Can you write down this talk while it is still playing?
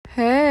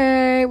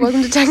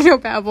Welcome to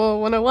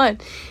Technobabble 101.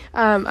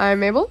 I'm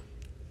Mabel.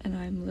 And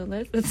I'm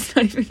Lilith. That's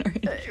not even our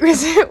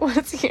intro.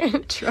 What's your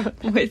intro?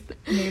 With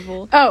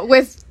Mabel. Oh,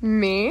 with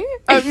me?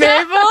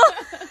 Mabel?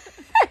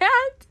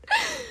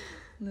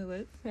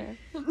 Lilith. Yeah.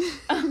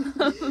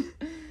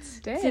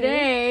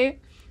 Today,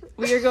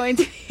 we are going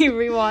to be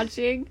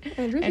rewatching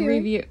and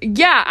review.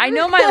 Yeah, I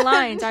know my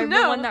lines. I'm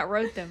No. the one that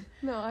wrote them.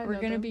 No, I We're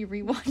know going to them.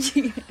 be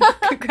rewatching.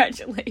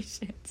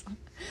 Congratulations.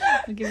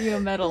 I'll give you a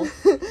medal.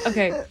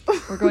 Okay,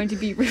 we're going to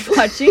be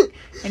rewatching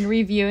and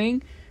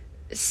reviewing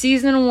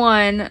Season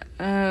 1,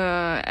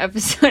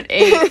 Episode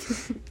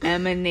 8,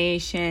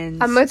 Emanations.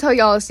 I'm gonna tell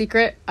y'all a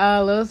secret.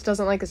 Lilith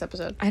doesn't like this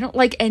episode. I don't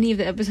like any of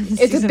the episodes in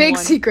It's Season a big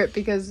 1. secret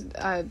because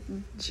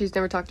she's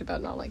never talked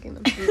about not liking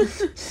them.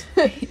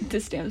 I hate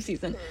this damn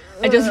season.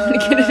 I just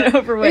want to get it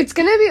over with. It's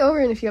gonna be over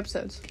in a few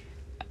episodes.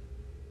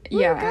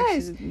 Yeah,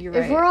 guys, actually, you're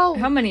if right. we're all-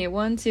 How many?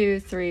 1, 2,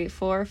 3,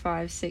 4,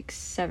 5, 6,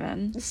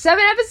 7.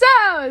 7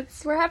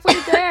 episodes! We're halfway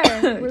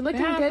there. We're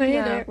looking good Halfway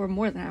now. there. We're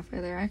more than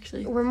halfway there,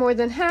 actually. We're more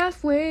than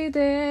halfway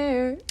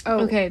there.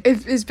 Oh, Okay.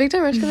 Is Big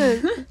Time Rush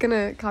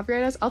gonna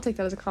copyright us? I'll take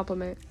that as a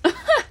compliment.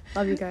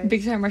 Love you guys.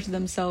 Big Time Rush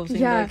themselves.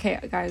 Yeah. Like, hey,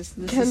 guys,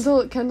 this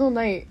Kendall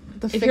Knight,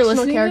 the If you're fictional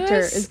listening to character,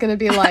 this- is gonna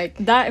be like.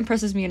 that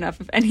impresses me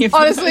enough. If any of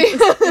Honestly,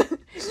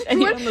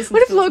 anyone what listens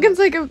if to Logan's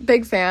like a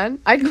big fan?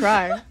 I'd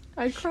cry.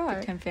 I'd cry.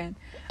 Big Time fan.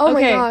 Oh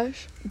Okay. my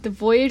gosh, The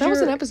Voyager. that was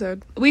an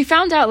episode. We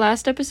found out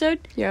last episode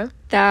Yeah,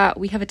 that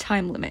we have a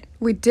time limit.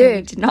 we And we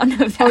did. did not know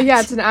that. Oh yeah,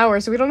 it's an hour,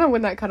 so we don't know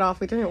when that cut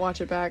off. We didn't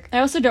watch it back. I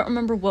also don't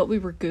remember what we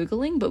were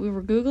Googling, but we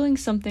were Googling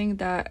something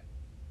that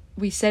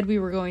we said we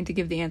were going to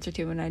give the answer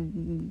to, and I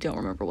don't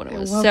remember what it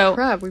was. Well, so,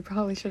 crap, we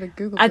probably should have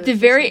googled at it the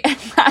just very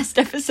so- last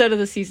episode of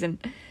the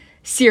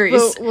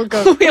series, We'll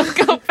go. we'll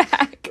go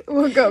back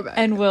We'll go back.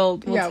 and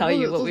we'll Yeah, tell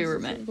you what we'll- we were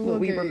meant. we'll What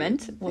we give were you-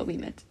 meant. What we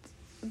meant.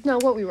 No,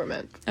 what we were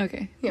meant.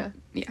 Okay. Yeah.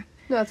 Yeah.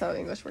 No, that's how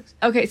English works.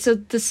 Okay, so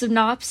the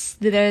synopsis,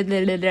 the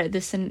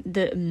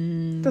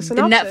synopsis.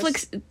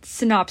 Netflix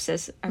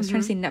synopsis. I was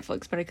trying to say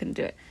Netflix, but I couldn't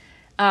do it.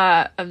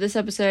 Of this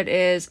episode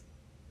is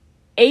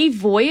a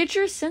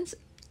Voyager sense.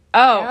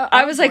 Oh, Yeah,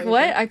 I a was like, Voyager.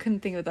 what? I couldn't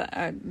think of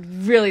that.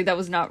 Really, that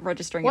was not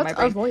registering What's in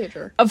my a brain.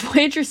 Voyager? A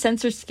Voyager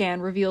sensor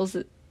scan reveals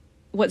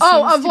what.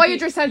 Oh, seems a to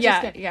Voyager be, sensor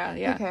scan.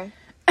 Yeah. Okay.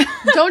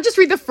 Don't just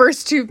read the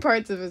first two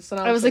parts of it.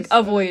 I was like,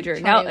 a Voyager.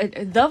 Now,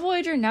 the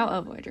Voyager. Now,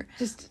 a Voyager.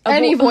 just a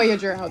any Vo-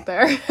 Voyager out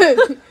there.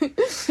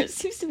 It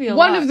seems to be a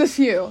One lot. of the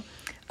few.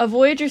 A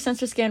Voyager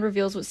sensor scan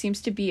reveals what seems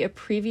to be a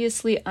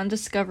previously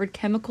undiscovered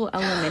chemical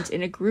element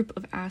in a group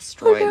of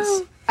asteroids. Oh,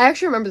 no. I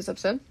actually remember this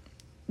episode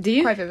Do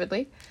you? quite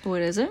vividly.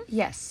 What is it?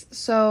 Yes.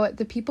 So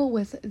the people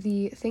with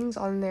the things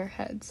on their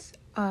heads,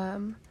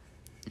 That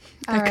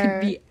are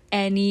could be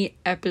any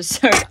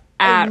episode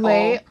at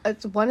all.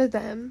 It's one of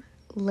them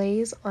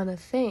lays on a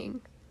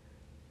thing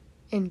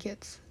and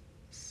gets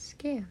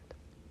scanned.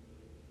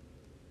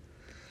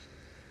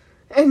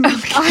 And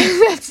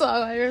that's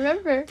all I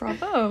remember.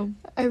 Bravo.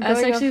 I'm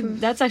That's going actually off of-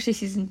 that's actually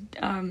season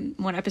 1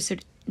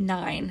 episode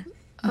 9.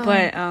 Oh,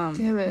 But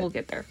damn it. we'll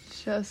get there.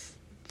 just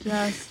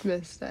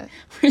missed it.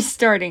 We're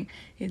starting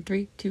in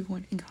 3, 2,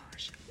 1, and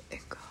gosh. And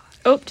gosh.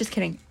 Oh, just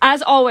kidding.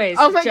 As always.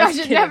 Oh my just gosh,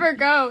 kidding. it never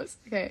goes.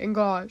 Okay, and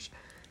gosh.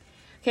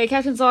 Okay,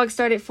 Captain's log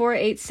start at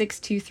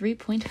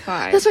 48623.5.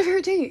 That's my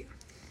favorite date.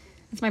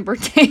 It's my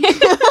birthday.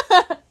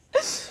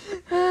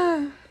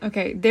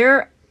 Okay,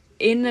 they're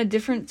in a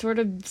different sort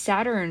of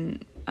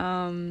Saturn.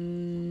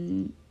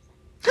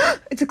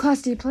 It's a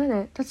Class D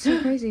planet. That's so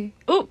crazy.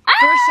 Oh,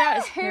 first shot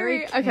is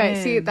Harry.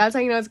 Okay, see, that's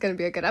how you know it's going to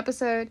be a good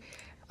episode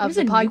of There's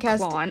the a new podcast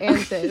clone. and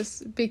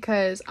this,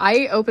 because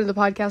I opened the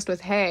podcast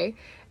with Hey,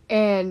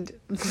 and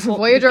Well,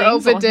 Voyager the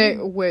gang's all opened it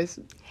here. with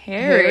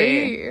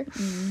Harry.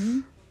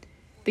 Harry.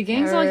 The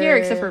gang's all here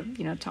except for,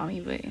 Harry. Tommy,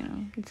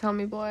 but,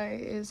 Tommy Boy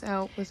is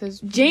out with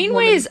his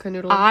Janeway's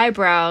woman canoodle.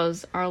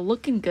 eyebrows are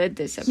looking good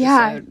this episode.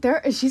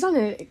 Yeah, she's on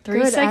a 3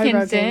 good eyebrow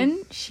seconds game.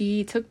 in,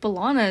 she took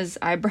B'Elanna's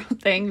eyebrow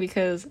thing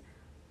because,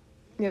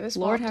 Yeah, this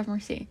Lord walk. have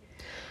mercy.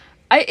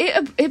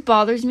 It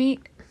bothers me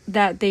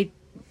that they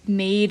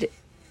made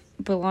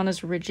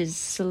B'Elanna's ridges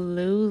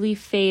slowly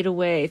fade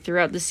away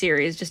throughout the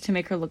series just to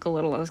make her look a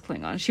little less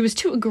Klingon. She was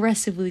too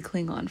aggressively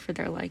Klingon for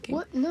their liking.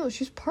 What? No,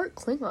 she's part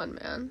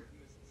Klingon, man.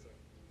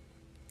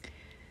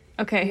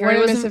 Okay, Way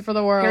to miss it for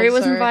the world, Harry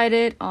was sir.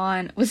 invited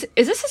on. Is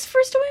this his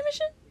first away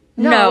mission?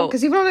 No,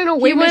 because he went on a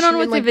away He went mission on in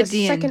with like the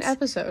the Vidians. second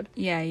episode.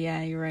 Yeah,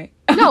 you're right.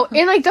 No,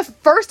 in like the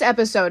first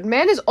episode,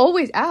 man is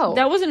always out.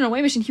 That wasn't an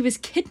away mission. He was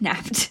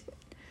kidnapped.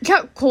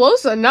 Yeah,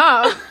 close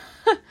enough.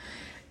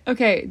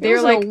 Okay, they were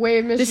was an like,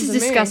 away mission this is to me.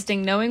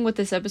 disgusting. Knowing what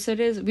this episode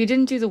is, we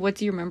didn't do the what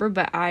do you remember,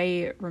 but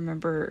I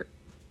remember.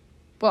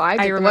 Well, I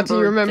did. What do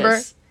you remember?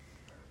 This.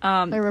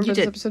 I remember you this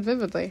did. episode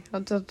vividly. I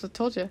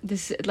told you.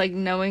 This, like,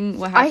 knowing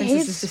what I happens hate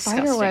is just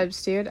disgusting. spider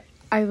webs, dude.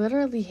 I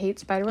literally hate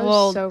spider webs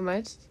Well, so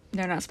much.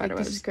 They're not spider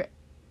Like, this webs. is great.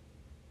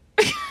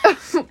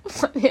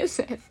 What is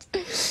it?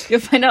 You'll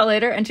find out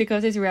later, and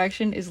Chakotay's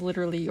reaction is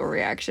literally your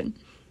reaction.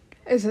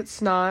 Is it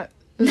snot?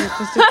 Is it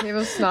just a cave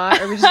of snot?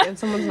 Or are we just in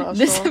someone's nostril?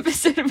 This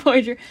episode of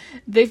Voyager,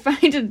 they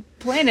find a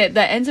planet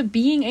that ends up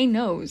being a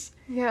nose.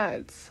 Yeah,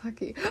 it's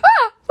sucky.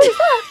 Ah! What is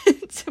that?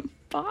 It's a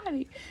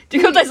body.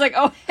 Dakota's like,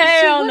 oh,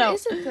 hell no. What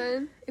is it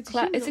then? It's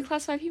a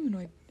class 5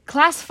 humanoid.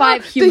 Class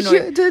 5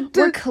 humanoid.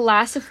 We're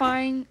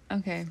classifying...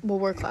 Okay. Well,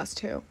 we're class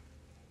 2.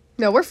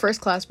 No, we're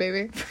first class,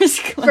 baby.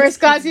 First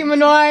class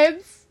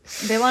humanoids.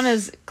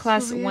 Belana's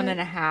class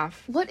 1.5.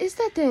 What is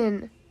that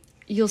then?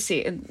 You'll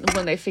see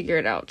when they figure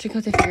it out.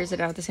 Chakotay figures it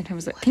out at the same time.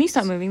 Can you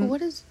stop moving?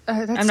 What is...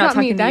 that's I'm not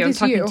talking me. to That you. I'm is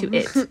talking you. to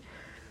it.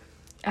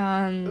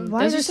 Why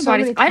Those are are some so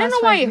bodies. many I don't know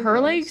why class her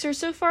 5 legs are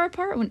so far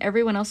apart when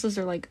everyone else's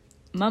are like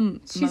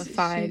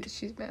mummified.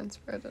 She's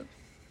man-spreaded.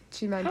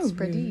 She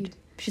man-spreaded.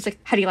 She's like,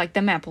 how do you like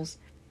them apples?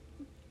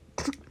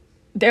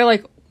 They're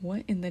like,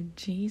 what in the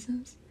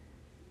Jesus?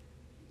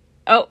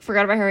 Oh,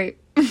 forgot about Harry.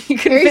 You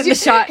couldn't fit the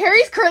shot.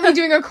 Harry's currently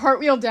doing a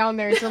cartwheel down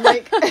there to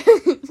like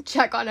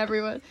check on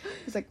everyone.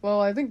 He's like,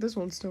 well, I think this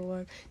one's still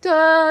alive.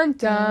 Dun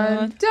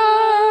dun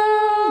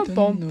dun.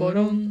 Bum ba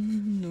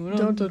dum.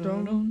 Dun dun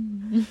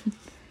dun.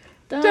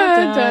 Dun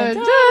dun dun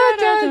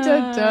dun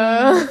dun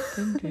dun.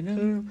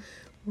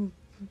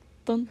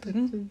 Dun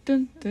dun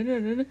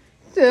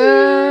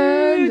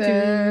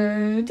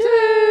dun.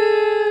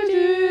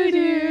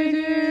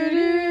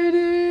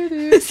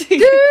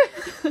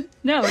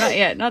 No, not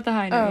yet. Not the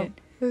high note yet.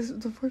 There's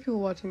the 4 people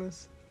watching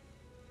this.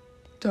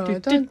 Dun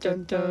dun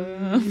dun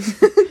dun.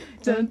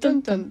 Dun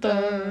dun dun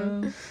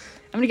dun. I'm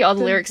gonna get all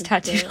the lyrics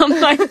tattooed on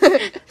my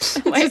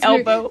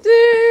elbow.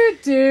 Do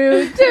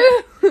do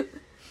do.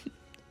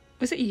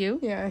 Was it you?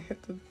 Yeah, I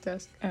hit the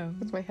desk. Oh,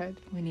 That's my head.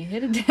 when you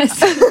hit a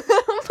desk.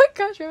 Oh my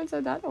gosh, I haven't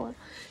said that in a while.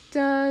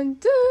 Dun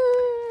dun.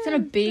 It's in a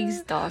big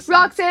DOS.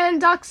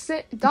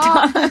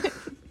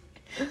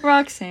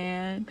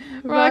 Roxanne,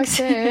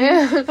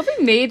 Roxanne. Have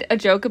we made a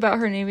joke about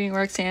her name being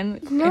Roxanne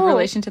in No.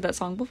 relation to that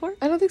song before?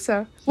 I don't think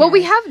so. Well,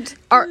 we have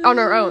on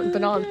our own, but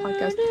not on the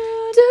podcast.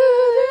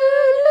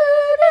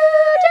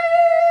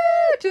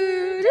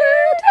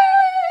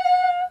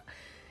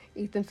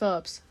 Ethan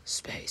Phillips.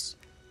 Space.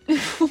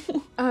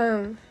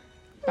 Robert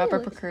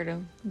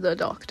Picardo. The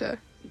Doctor.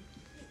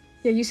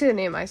 Yeah, you say the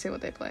name, I say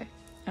what they play.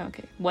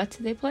 Okay. What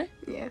did they play?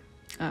 Yeah.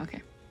 Oh,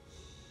 okay.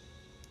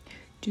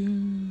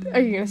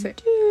 Are you gonna say?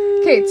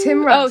 Okay,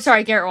 Tim Russ. Oh,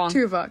 sorry, Garett Wong.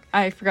 Tuvok.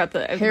 I forgot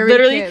the... Harry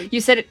literally, Kim. you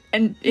said it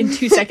and in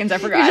 2 seconds I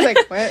forgot. You're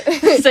just like, what?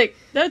 It's like...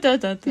 Da, da,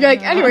 da, da. You're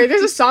like, anyway,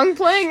 there's a song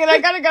playing and I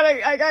gotta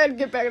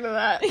get back into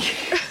that.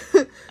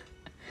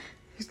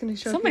 Who's gonna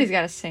show Somebody's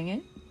gotta sing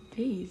it.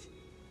 Jeez.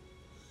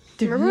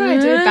 Remember when I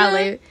did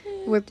ballet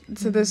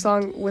to this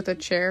song with a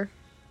chair?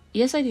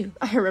 Yes, I do.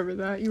 I remember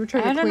that. You were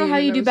trying to I don't know clean how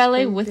and you I do was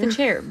ballet trying with to- a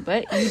chair,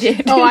 but you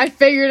did. Oh, I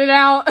figured it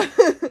out.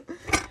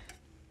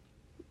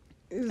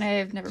 I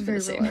have never been Very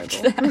the same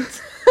after reliable.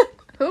 that.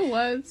 Who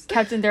was?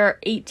 Captain, there are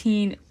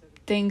 18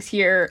 things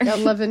here.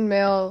 11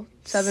 male,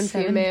 7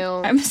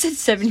 female. I almost said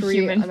 7 3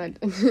 human. well,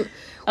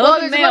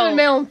 there's 11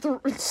 male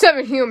and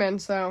 7 human,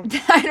 so.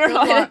 I don't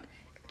know. What?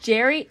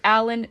 Jerry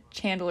Allen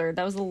Chandler.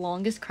 That was the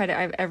longest credit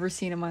I've ever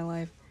seen in my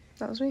life.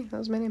 That was me. That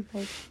was my name.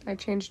 I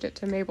changed it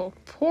to Mabel.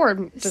 Poor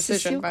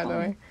decision, Cecile by the Palmer.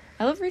 way.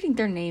 I love reading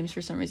their names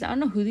for some reason. I don't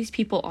know who these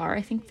people are.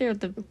 I think they're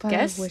the But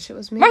guests. I wish it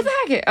was me. Martha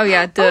Hackett. Oh,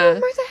 yeah. Oh,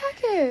 Martha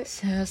Hackett.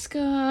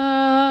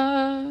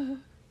 Seska.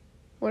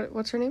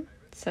 What's her name?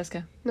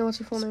 Seska. No, what's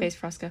her full name? Space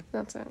Fresca.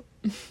 That's it.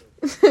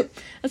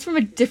 That's from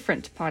a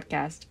different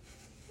podcast.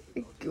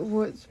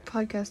 What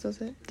podcast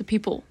was it? The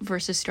People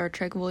versus Star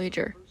Trek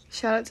Voyager.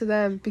 Shout out to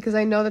them because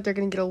I know that they're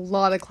going to get a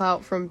lot of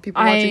clout from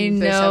people watching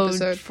this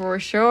episode. For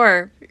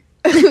sure.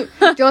 Do you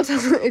want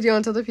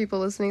to tell the people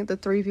listening, the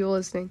 3 people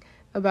listening,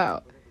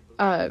 about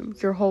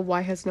your whole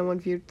why has no one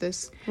viewed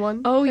this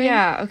one? Oh, thing?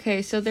 yeah.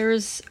 Okay, so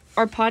there's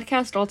our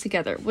podcast all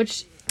together,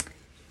 which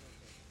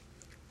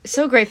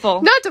so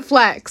grateful. Not to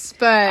flex,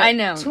 but I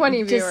know.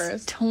 20 just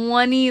viewers.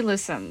 20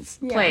 listens,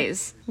 Yeah.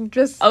 plays.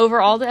 Just Over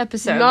all the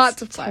episodes. Not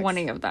to flex.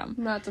 20 of them.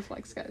 not to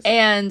flex, guys.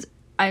 And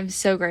I'm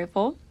so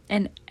grateful.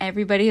 And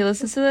everybody who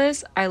listens to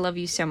this, I love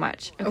you so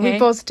much. Okay? We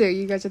both do.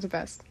 You guys are the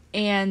best.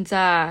 And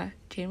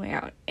Janeway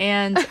out.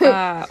 And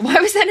why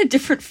was that in a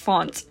different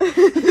font?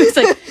 It's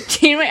like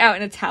Janeway out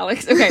in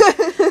italics. Okay.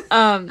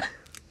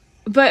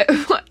 But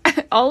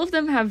all of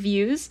them have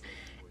views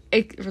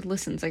or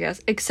listens, I guess,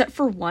 except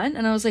for one.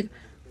 And I was like,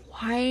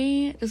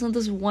 why doesn't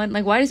this one,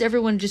 like, why does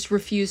everyone just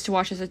refuse to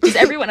watch this? Does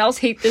everyone else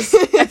hate this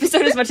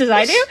episode as much as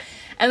I do?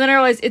 And then I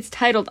realized it's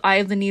titled Eye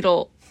of the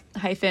Needle -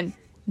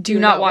 do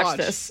not watch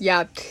this.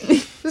 Yeah.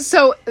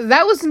 So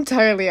that was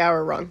entirely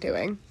our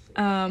wrongdoing.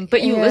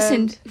 But you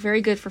listened.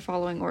 Very good for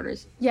following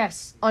orders.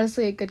 Yes,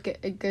 honestly, a good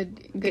job,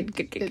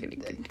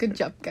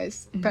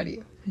 guys. Mm-hmm. Proud of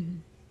you. Mm-hmm.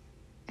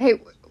 Hey,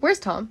 where's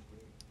Tom?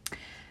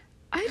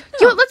 I don't know.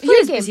 You know what, let's play he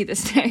a is game. busy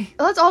this day.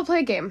 Let's all play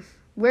a game.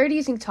 Where do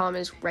you think Tom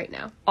is right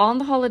now? On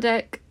the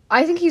holodeck.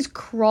 I think he's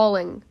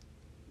crawling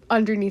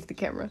underneath the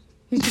camera.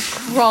 He's just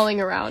crawling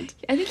around.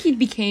 I think he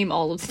became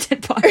all of the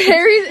dead bodies.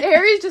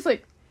 Harry's just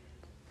like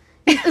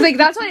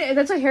that's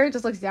why Harry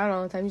just looks down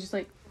all the time. He's just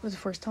like, was the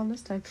first Tom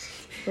this time?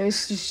 And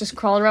he's just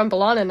crawling around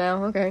Balana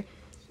now. Okay.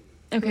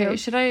 Okay, Yeah.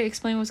 should I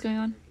explain what's going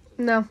on?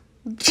 No.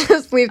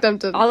 Just leave them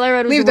to... All I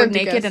read was leave the them word to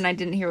naked, guess. and I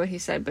didn't hear what he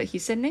said, but he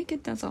said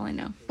naked. That's all I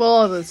know. Well,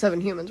 all the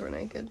 7 humans were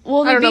naked.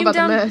 Well, I don't know about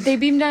down. the men. They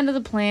beam down to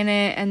the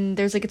planet, and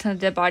there's like a ton of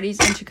dead bodies.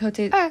 And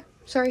Chakotay,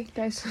 sorry,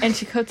 guys. and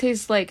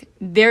Chakotay's like,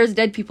 "There's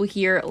dead people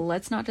here.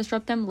 Let's not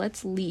disrupt them.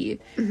 Let's leave."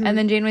 Mm-hmm. And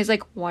then Janeway's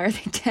like, "Why are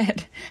they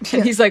dead?"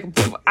 And he's like,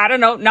 "I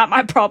don't know. Not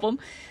my problem."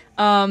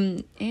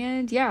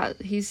 And yeah,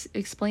 he's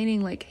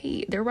explaining like,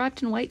 "Hey, they're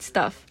wrapped in white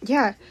stuff."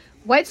 Yeah.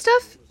 White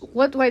stuff?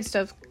 What white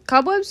stuff?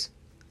 Cobwebs?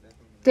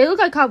 They look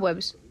like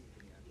cobwebs.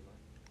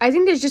 I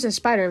think there's just a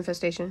spider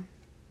infestation.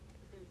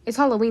 It's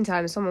Halloween time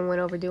and someone went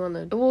over doing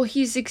the... Well,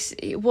 he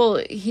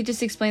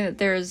just explained that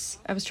there's...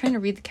 I was trying to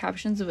read the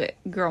captions of it.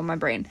 Girl, my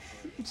brain.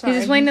 Sorry.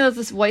 He's explaining that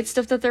this white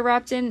stuff that they're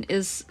wrapped in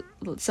is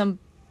some...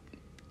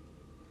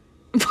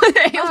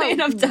 alien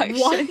abduction.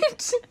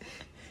 What?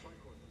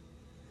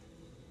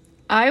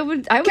 I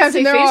would Captain,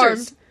 say they're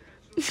phasers.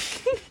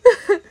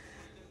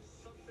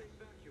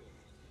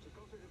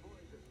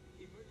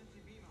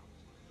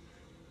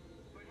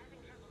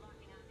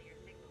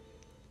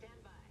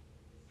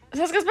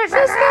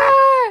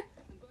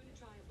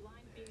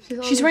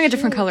 She's wearing a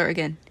different color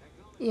again.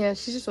 Yeah,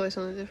 she's just always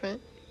something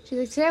different. She's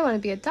like, today I want to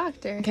be a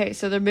doctor. Okay,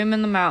 so they're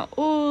beaming them out.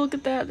 Oh, look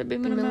at that. They're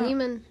beaming them out.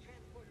 Lehman.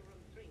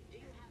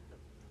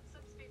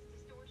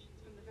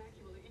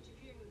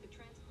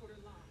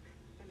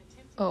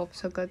 Oh,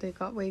 so good they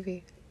got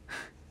wavy.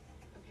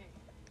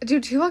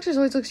 Dude, Tuvok just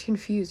always looks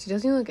confused. He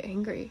doesn't even look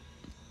angry.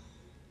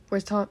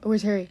 Where's Tom?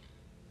 Where's Harry?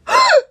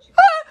 I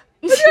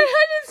didn't see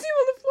him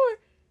on the floor.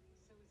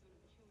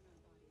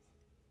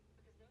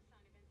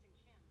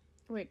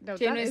 Wait, no, that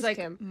Janeway's is like,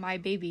 Kim. my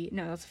baby.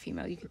 No, that's a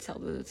female. You could tell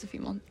that it's a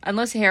female.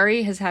 Unless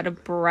Harry has had a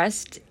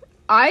breast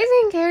I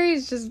think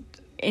Harry's just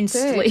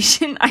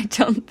installation. I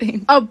don't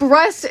think. a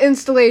breast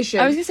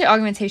installation. I was going to say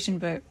augmentation,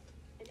 but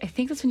I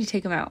think that's when you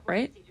take them out,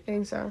 right? I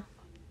think so.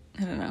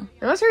 I don't know.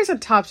 Unless Harry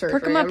said top surgery.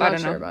 Perk him up, I'm I not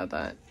don't sure know. about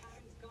that.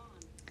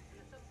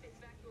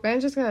 Man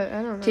just got,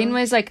 I don't know.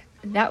 Janeway's like,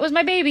 that was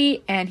my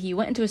baby, and he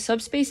went into a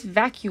subspace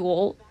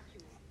vacuole,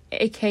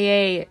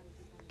 aka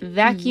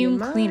vacuum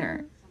Yuma?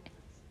 cleaner.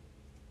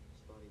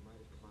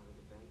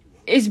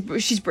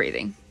 She's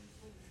breathing.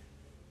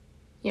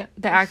 Yeah.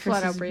 The actress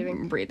Flat out is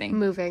breathing.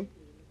 Moving.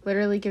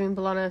 Literally giving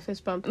B'Elanna a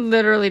fist bump.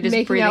 Literally just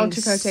Making breathing out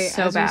Chakotay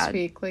so as bad.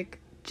 we speak. Like,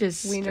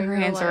 Just we know her you're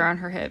hands alive. around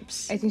her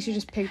hips. I think she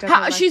just picked up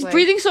her left She's leg.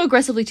 breathing so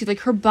aggressively too. Like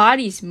her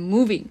body's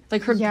moving.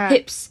 Like her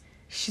hips.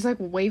 She's like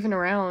waving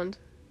around.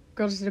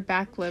 Girl just did a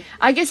backflip.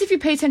 I guess if you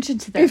pay attention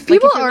to that. If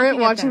people aren't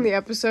watching the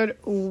episode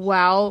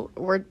while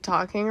we're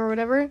talking or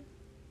whatever,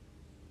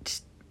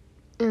 just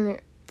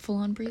full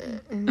on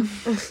breathing.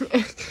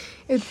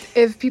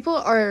 if people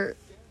are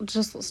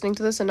just listening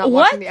to this and not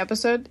What? watching the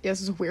episode,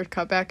 yes, it's a weird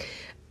cutback.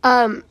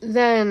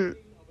 Then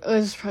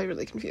it's probably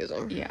really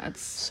confusing. Yeah,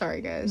 it's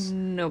Sorry, guys.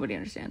 nobody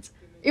understands.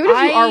 Even if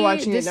you are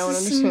watching it, no one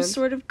This is understands. some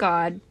sort of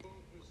god.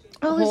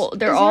 Oh,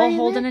 They're is all Harry in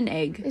holding there? an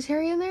egg. Is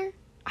Harry in there?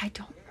 I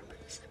don't remember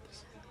this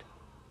episode.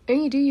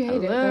 And you do. You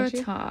hate it, don't you?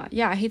 Aloha.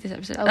 Yeah, I hate this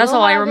episode. That's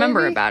all I Aloha,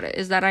 remember baby. about it,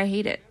 is that I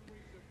hate it.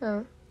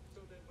 Oh.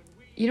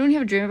 You know when you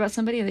have a dream about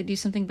somebody and they do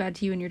something bad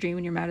to you in your dream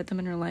and you're mad at them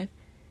in real life?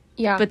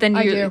 Yeah, But then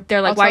I do.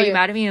 they're like, I'll why are tell you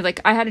mad at me? And you're like,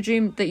 I had a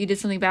dream that you did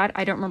something bad.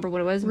 I don't remember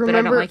what it was, but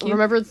I don't like you.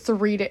 Remember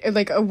 3 days,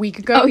 like a week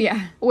ago? Oh,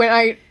 yeah. When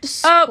I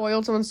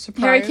spoiled someone's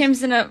surprise. Harry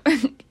Kim's in a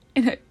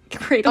in a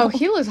cradle. Oh,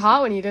 he was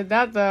hot when you did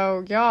that,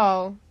 though,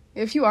 y'all.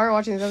 If you are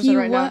watching this episode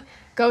right now,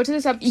 go to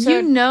this episode.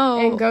 You know.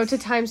 And go to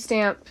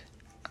timestamp.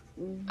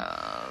 There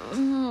is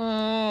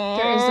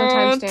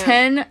no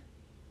timestamp.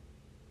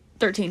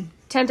 10:13.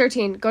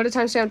 10:13. Go to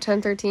timestamp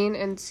 10:13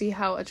 and see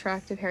how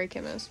attractive Harry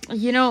Kim is.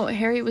 You know,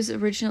 Garrett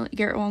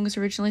Wang was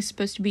originally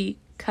supposed to be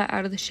cut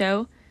out of the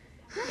show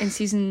in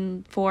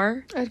season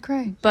 4. I'd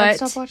cry. But I'd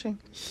stop watching.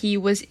 He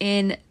was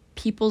in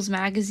People's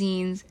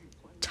Magazine's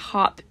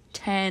top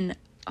 10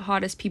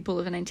 hottest people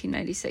of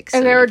 1996.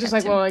 And so they were kept just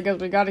like, him. well, I guess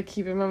we gotta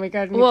keep him, and we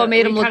gotta. Well, it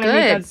made him look kinda need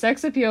good. that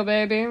sex appeal,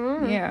 baby.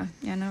 Yeah,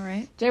 I know,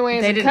 right? Janeway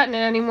isn't didn't- cutting it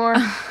anymore.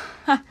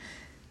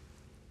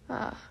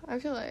 I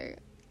feel like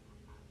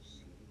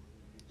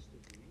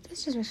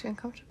this just makes me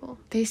uncomfortable.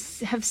 They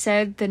have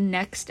said the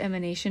next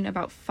emanation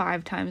about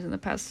 5 times in the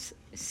past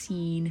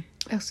scene.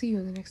 I'll see you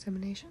in the next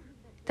emanation.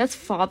 That's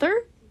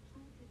father?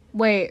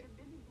 Wait.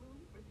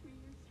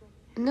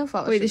 No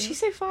father. Wait, did she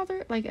say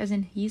father? Like, as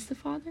in he's the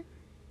father?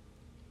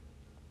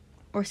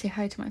 Or say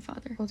hi to my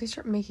father? Well, they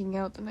start making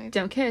out the night.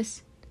 Don't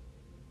kiss.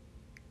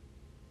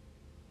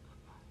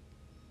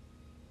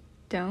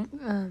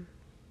 Don't.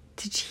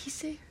 Did she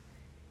say?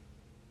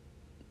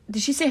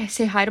 Did she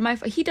say hi to my?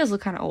 He does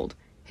look kind of old.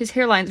 His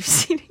hairline's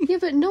receding. Yeah,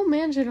 but no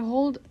man should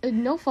hold.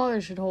 No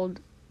father should hold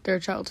their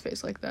child's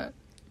face like that.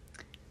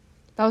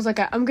 That was like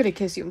I'm gonna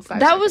kiss you in 5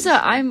 That seconds.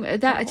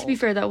 was to be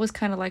fair, that was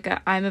kind of like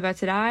I'm about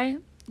to die.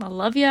 I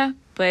love ya,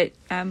 but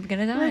I'm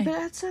gonna die. Right, but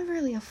that's not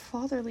really a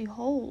fatherly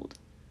hold.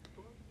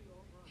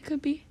 It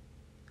could be.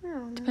 I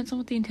don't know. Depends on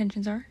what the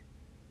intentions are.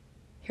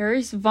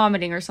 Harry's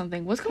vomiting or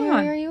something. What's going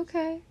Harry, on? are you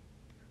okay?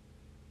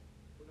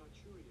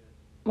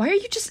 Why are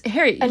you just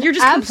Harry? An You're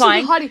just absolute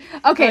complying.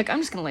 hottie. Okay. Like, I'm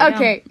just gonna lay down.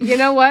 Okay, you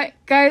know what,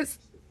 guys?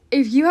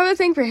 If you have a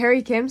thing for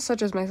Harry Kim,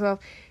 such as myself,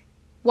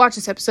 watch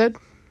this episode.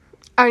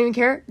 I don't even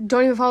care.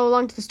 Don't even follow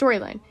along to the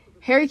storyline.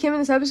 Harry Kim in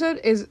this episode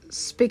is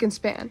spick and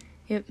span.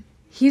 Yep.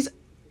 He's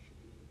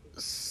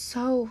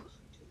so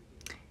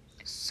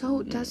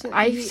doesn't.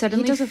 I he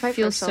suddenly doesn't fight for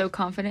feel himself. so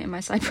confident in my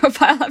side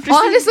profile after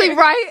Honestly, seeing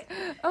right?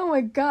 Oh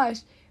my gosh.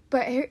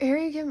 But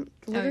Harry Kim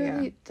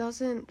literally yeah.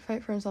 doesn't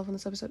fight for himself in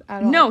this episode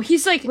at all. No,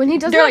 he's like, When he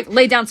doesn't they're have- like,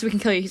 lay down so we can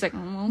kill you. He's like,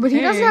 oh, When he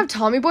okay. doesn't have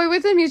Tommy Boy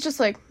with him, he's just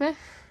like, meh.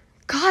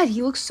 God,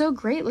 he looks so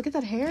great. Look at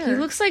that hair. He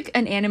looks like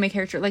an anime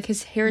character. Like,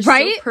 his hair is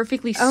Right? so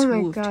perfectly Oh my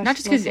swooped. gosh, Not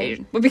just because he's love it.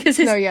 Asian, but because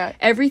his No, yeah.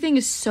 everything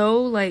is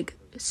so, like,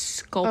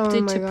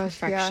 sculpted to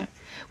perfection. Yeah.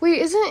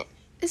 Wait,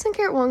 isn't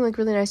Garett Wang like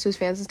really nice to his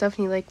fans and stuff?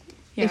 And he like,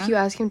 if Yeah. you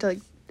ask him to like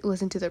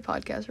listen to their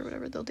podcast or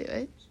whatever, they'll do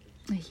it.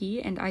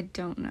 He and I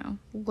don't know.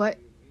 What?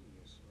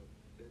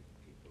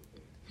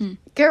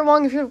 Garett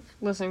Wang, if you're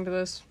listening to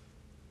this,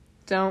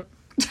 don't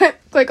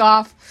click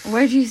off.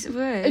 Why'd you? It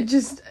What?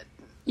 just.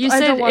 You I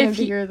said don't want him if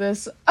to he, hear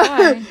this.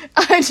 Why?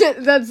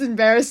 That's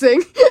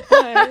embarrassing.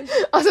 Why?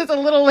 Also, it's a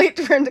little late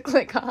for him to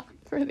click off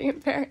for the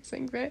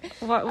embarrassing bit.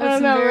 What, what's I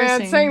don't know, man.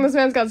 embarrassing? Saying this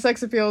man's got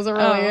sex appeal isn't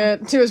really Oh.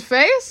 it. To his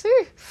face?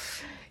 You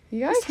He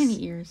guys? has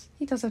tiny ears.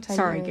 He does have tiny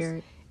Sorry, ears.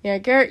 Garrett. Yeah,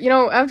 Garett, you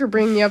know, after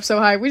bringing you up so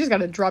high, we just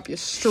gotta drop you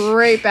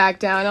straight back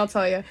down, I'll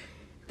tell you.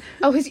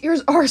 Oh, his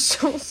ears are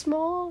so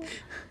small.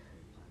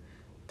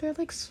 They're,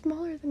 like,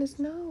 smaller than his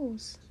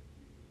nose.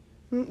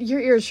 Your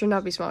ears should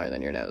not be smaller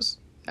than your nose.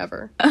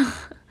 Ever.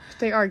 If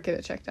they are, get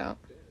it checked out.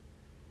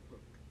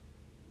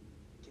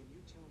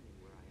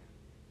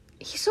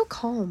 He's so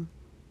calm.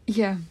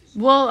 Yeah.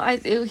 Well,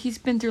 he's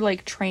been through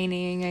like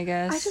training, I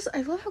guess.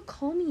 I love how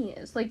calm he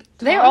is. Like,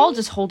 They Tommy- all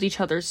just hold each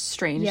other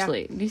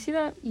strangely. Do you see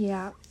that?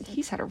 Yeah.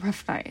 He's had a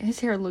rough night. His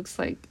hair looks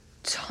like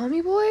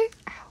Tommy Boy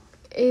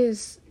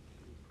is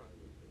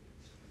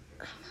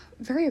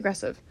very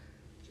aggressive.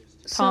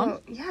 Tom?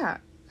 So, yeah.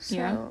 So,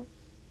 Yeah.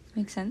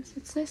 makes sense.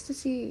 it's nice to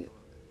see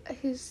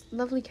his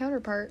lovely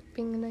counterpart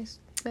being a nice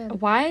man.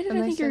 Why did A I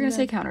nice think you were gonna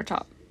say young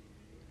countertop?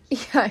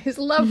 Yeah, his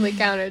lovely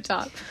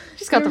countertop.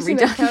 Just got You them ever seen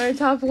redone. that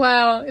countertop?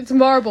 Wow, it's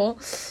marble.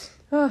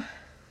 Ugh.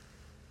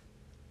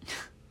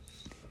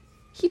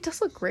 He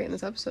does look great in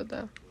this episode,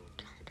 though.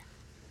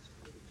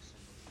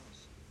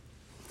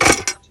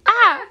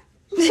 Ah!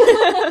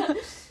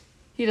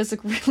 He does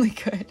look really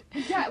good.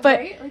 Yeah, But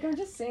right? Like, I'm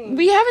just saying.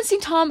 We haven't seen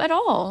Tom at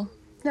all.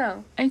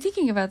 No. I'm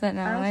thinking about that I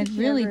now, don't and I think he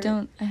really ever-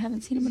 don't. I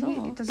haven't seen him at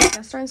all. Does he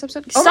guest star in this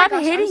episode? Stop my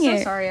gosh, hitting I'm it.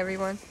 so sorry,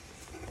 everyone.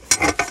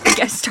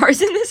 Guest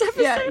stars in this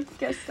episode. Yeah,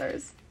 guest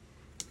stars.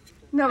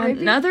 No, maybe.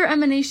 Another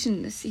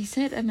emanation. He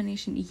said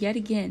emanation yet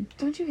again.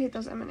 Don't you hate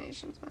those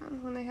emanations,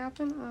 man? When they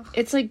happen? Ugh.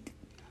 It's like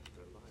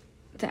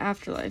the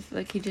afterlife,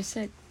 like he just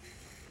said.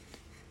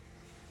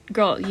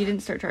 Girl, you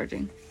didn't start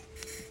charging.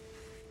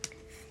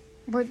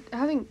 We're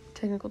having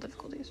technical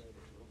difficulties.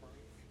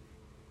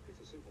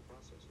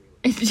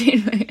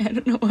 Janeway, I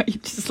don't know why you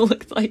just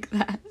looked like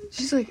that.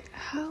 She's like,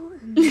 how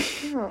in the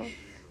hell?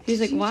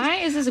 He's like, She why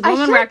is this I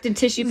woman hear- wrapped in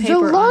tissue the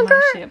paper longer, on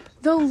my ship?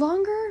 The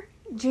longer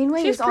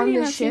Janeway She's is on pretty the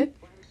messy. ship,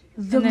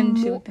 the And then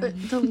she more, looked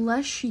down. the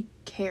less she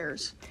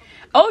cares.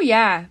 Oh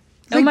yeah.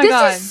 Oh Like, my this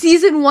god. is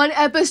season 1,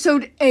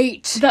 episode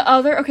 8. The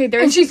other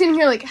there's And she's sitting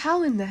here like,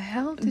 how in the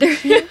hell did there,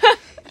 she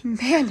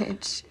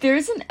manage?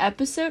 there's an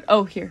episode.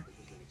 Oh here.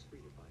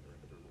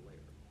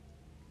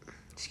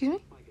 Excuse me?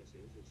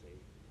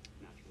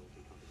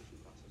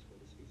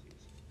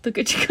 Look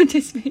at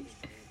Chakotay's face.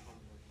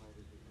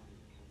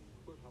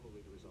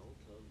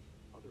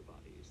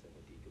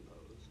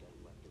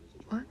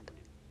 What?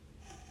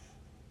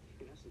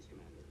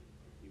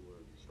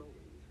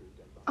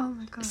 Oh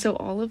my god. So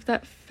all of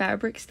that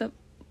fabric stuff,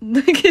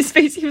 like his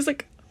face, he was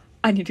like,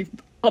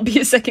 I'll be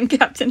a second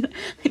captain.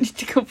 I need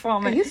to go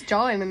vomit. His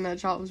jawline in that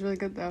shot was really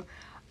good, though.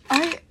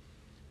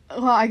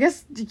 I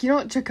guess, you know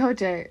what,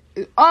 Chakotay...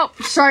 Oh,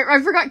 sorry,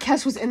 I forgot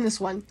Kes was in this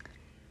one.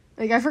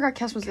 Like, I forgot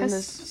Kes was in Kes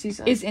this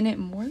season. Is in it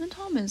more than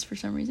Tom is for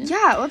some reason.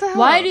 Yeah, what the hell?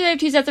 Why do they have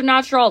two sets of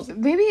nostrils?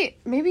 Maybe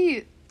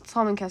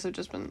Tom and Kes have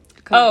just been...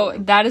 Oh,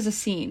 that is a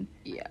scene.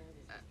 Yeah.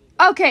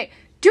 Okay,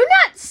 do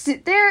not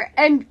sit there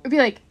and be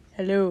like,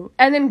 hello,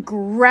 and then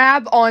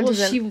grab onto Well,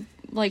 them. she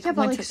like Yeah,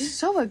 but went like, to.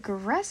 so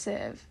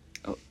aggressive.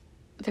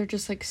 They're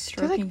just like They're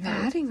stroking like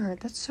her. patting her.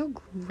 That's so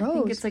gross. I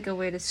think it's like a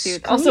way to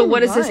soothe. Scream Also,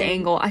 what is this line.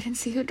 angle? I didn't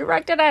see who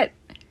directed it.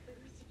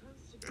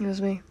 It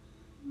was me.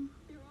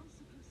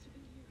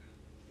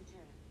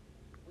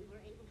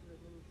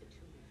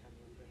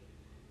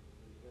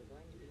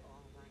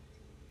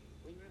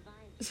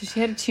 So she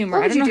had a tumor.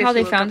 What I would don't you know do how if they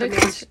you woke found up it.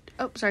 and they 'Cause were-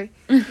 Oh, sorry.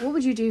 What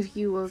would you do if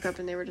you woke up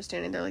and they were just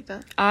standing there like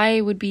that?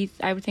 I would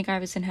think I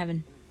was in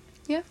heaven.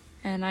 Yeah.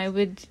 And I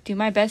would do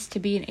my best to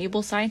be an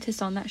able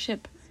scientist on that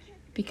ship,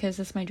 because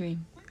that's my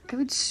dream. I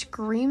would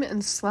scream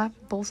and slap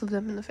both of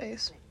them in the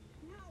face.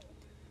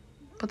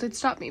 But they'd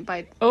stop me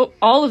by Oh,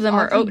 all of them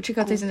are. Oh, oddly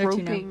Chakotay's in there too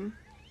now. groping.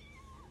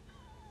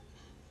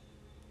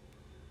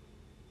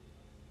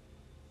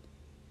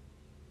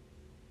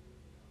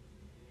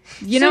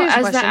 You know, Serious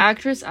as question. the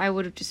actress, I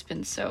would have just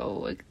been so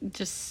like,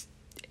 just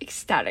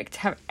ecstatic to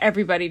have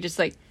everybody just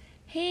like,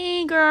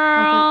 hey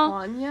girl.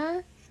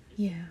 Anya?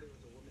 Yeah.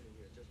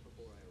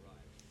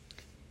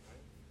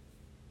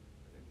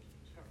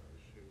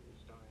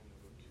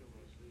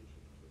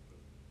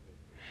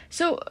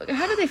 So,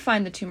 how do they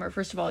find the tumor?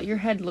 First of all, your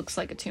head looks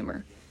like a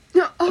tumor.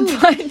 No,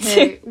 But-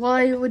 okay. Well,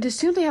 I would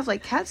assume they have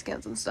like CAT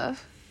scans and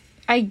stuff.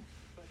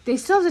 They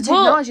still have the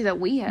Well, technology that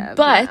we have.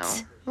 but-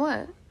 now.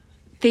 What?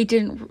 They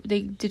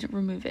didn't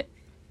remove it.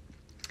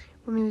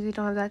 Well, maybe they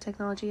don't have that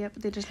technology yet,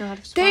 but they just know how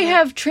to spot They it.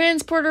 have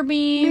transporter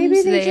beams.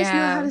 Maybe they just know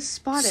have how to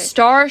spot it.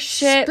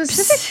 Starships.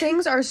 Specific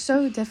things are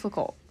so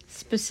difficult.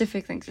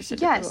 Specific things are so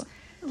Yes,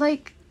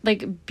 difficult.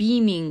 Like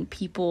beaming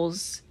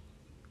people's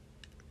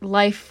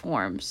life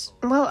forms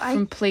well,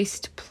 from place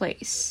to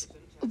place.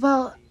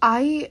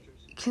 I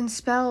can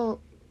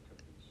spell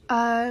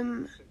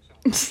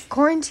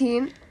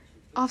quarantine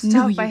off the No,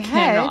 top you of my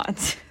head.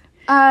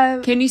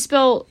 cannot. Can you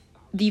spell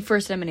the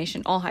first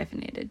emanation all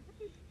hyphenated?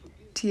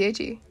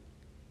 THE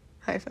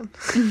hyphen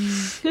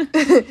FIRST.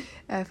 Did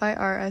I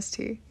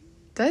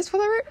spell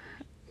that right?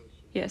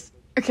 Yes.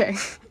 Okay.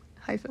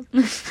 Hyphen.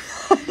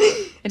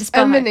 It is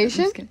spelled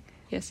Emanation? hyphen.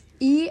 Yes.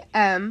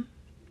 EMI.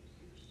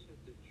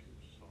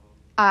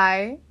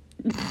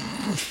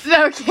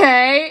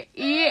 Okay.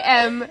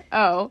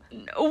 EMO.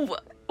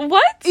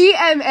 What?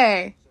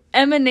 EMA.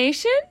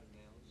 Emanation?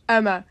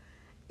 Emma.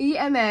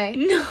 EMA.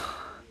 No.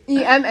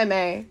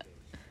 EMMA.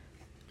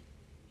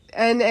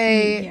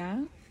 NAT.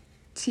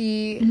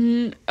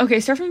 Yeah. Okay,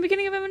 start from the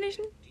beginning of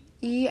emanation.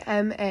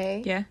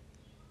 EMA. Yeah.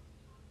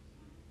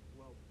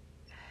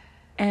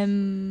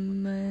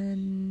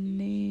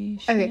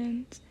 Emanations.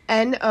 Okay.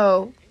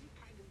 NO.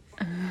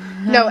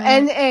 No,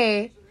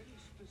 NAT.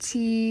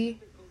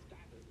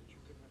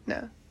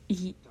 No.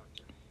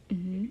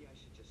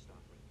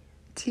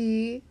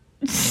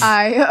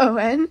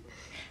 TION.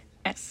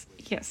 S.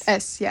 Yes.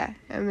 S, yeah.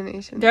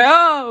 Emanation.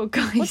 Oh,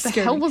 God. What the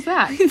hell was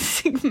that?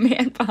 This like,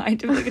 man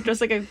behind him, like,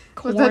 dressed like a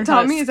corn Was that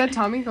Tommy? husk. Is that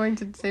Tommy going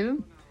to save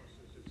him?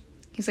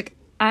 He's like,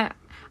 I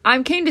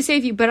came to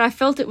save you, but I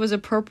felt it was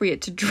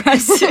appropriate to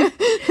dress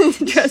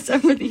to dress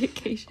up for the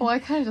occasion. Well, I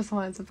kind of just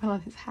wanted to put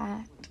on his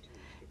hat.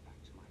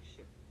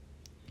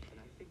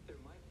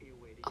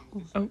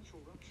 Oh,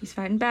 he's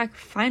fighting back,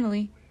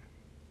 finally.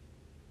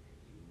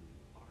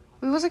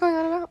 Wait, what was it going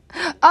on about?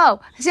 Oh,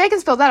 see, I can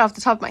spell that off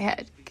the top of my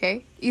head.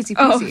 Okay, easy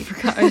Oh, peasy. I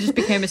forgot. It just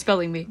became a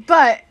spelling bee.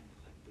 But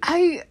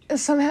I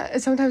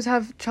sometimes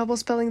have trouble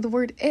spelling the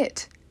word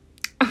it.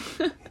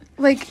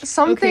 Like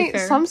some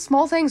fair. some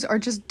small things are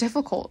just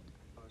difficult,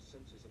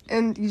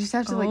 and you just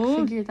have to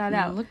figure that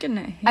out. Looking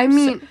at him. I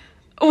mean,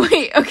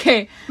 wait,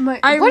 okay.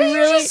 what did you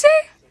just say?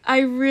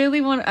 I'm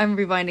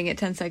rewinding it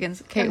 10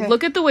 seconds. Okay, Okay.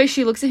 look at the way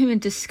she looks at him in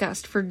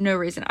disgust for no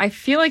reason. I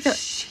feel like that.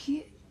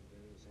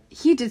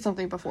 He did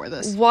something before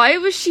this. Why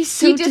was she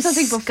so He did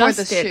something before this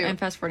disgusted? shoot. I'm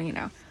fast forwarding it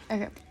now.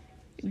 Okay.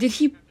 Did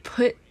he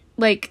put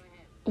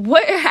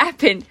what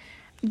happened?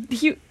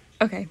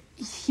 Okay.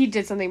 He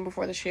did something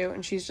before the shoot,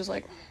 and she's just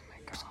like, oh my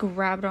god. Just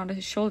grabbed onto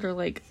his shoulder,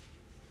 like.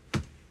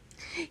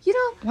 You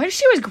know, Why does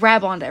she always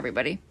grab onto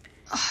everybody?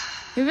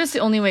 Maybe that's the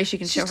only way she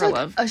can show her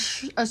love.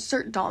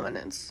 Assert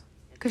dominance.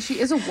 Because she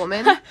is a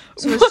woman,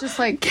 so it's just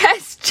like...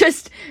 Guess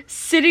just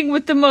sitting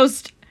with the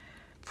most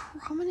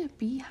Prominent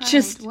behind.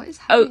 just What is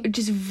happening?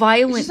 just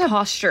violent Is this a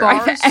posture bar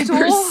I've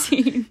ever stool?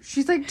 seen.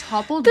 She's like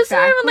toppled That's not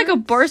backwards. even like a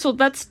bar stool.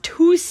 That's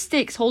 2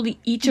 sticks holding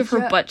each of her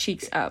Yeah. butt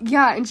cheeks up.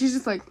 Yeah, and she's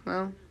just like,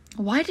 well...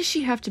 Why does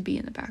she have to be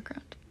in the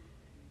background?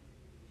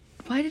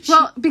 Why did she...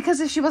 Well, because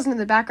if she wasn't in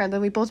the background,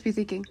 then we'd both be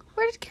thinking,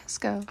 where did Cass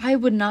go? I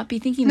would not be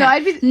thinking No, that.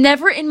 I'd be-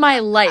 Never in my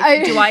life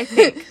do I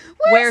think,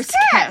 where's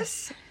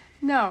Cass?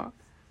 No.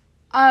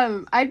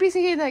 I'd be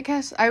thinking that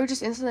Cass... I would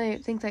just instantly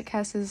think that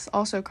Cass is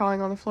also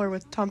crawling on the floor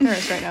with Tom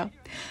Paris right now.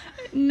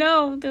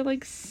 No, they're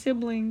like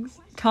siblings.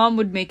 Tom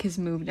would make his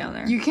move down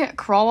there. You can't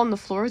crawl on the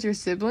floor with your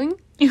sibling?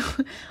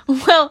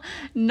 Well,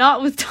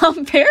 not with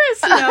Tom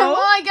Paris, no. Well,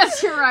 I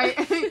guess you're right.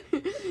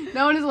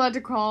 No one is allowed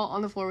to crawl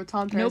on the floor with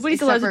Tom Paris.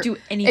 Nobody's allowed to do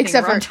anything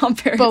except around for Tom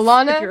Paris if you're a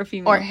Balana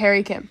female. or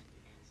Harry Kim.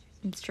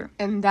 It's true.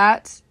 And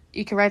that,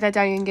 you can write that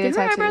down, you can get Did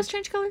a her tattoo. eyebrows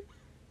change color?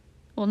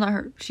 Well, not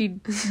her.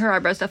 Her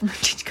eyebrows definitely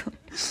changed color.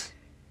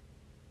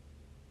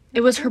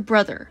 It was her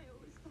brother.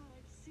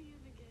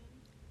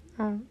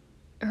 Oh,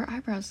 Her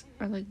eyebrows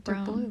are like they're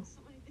brown. blue.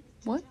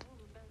 What?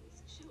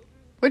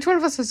 Which one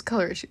of us has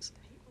color issues?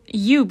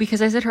 You,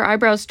 because I said her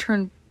eyebrows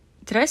turned...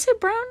 Did I say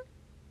brown?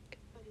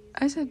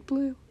 I said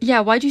blue.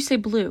 Yeah, why'd you say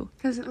blue?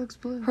 Because it looks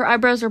blue. Her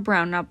eyebrows are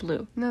brown, not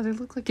blue. No, they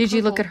look like Did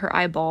you look purple. at her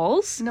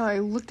eyeballs? No, I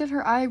looked at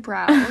her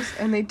eyebrows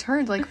and they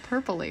turned like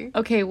purpley.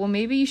 Okay, well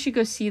maybe you should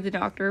go see the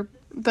doctor.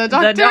 The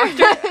doctor?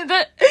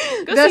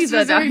 Go see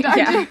the specific doctor.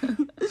 Yeah.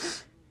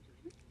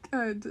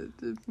 How How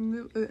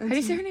do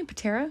you say her name?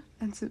 Patera?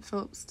 Ensign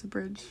Phillips to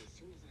Bridge.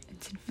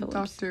 Ensign Phillips.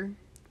 Doctor,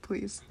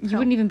 please. You help.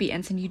 wouldn't even be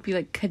ensign. You'd be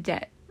like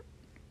cadet.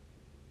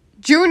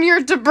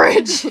 Junior to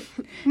Bridge.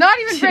 Not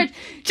even Bridge.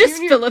 Just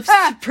Junior- Phillips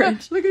to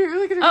Bridge. Look at her,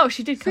 look at her. Oh,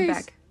 she did come Face.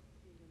 back.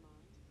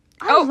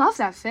 I love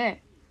that fit.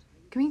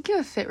 Can we give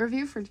a fit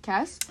review for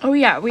Cass? Oh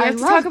yeah, we have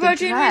to talk about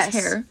Janeway's dress.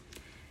 hair.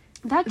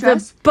 That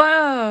dress.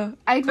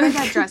 I'd wear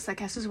that dress that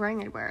Cass is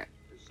wearing. I'd wear it.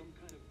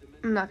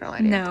 I'm not gonna lie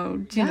to you. No,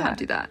 do not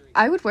do that.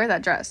 I would wear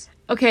that dress.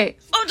 Okay.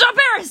 Oh, John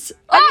Paris!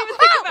 I didn't even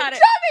think about it.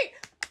 Johnny!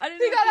 I didn't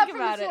He even got up think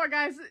from about the floor, it.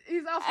 guys.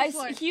 He's off the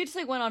floor. He just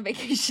like went on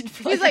vacation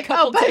for He's like like, a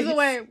couple by days. the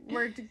way,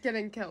 we're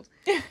getting killed.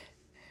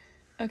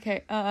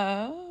 Okay.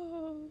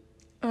 Oh.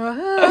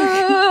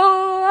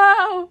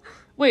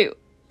 Wait,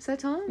 Is that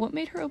Tom? what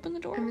made her open the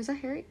door? I mean, is that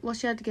Harry? Well,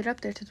 she had to get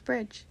up there to the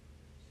bridge.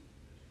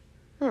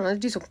 I don't know,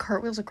 do some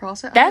cartwheels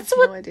across it. That's I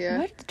have no idea.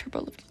 Why did the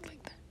turbo lift look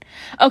like that?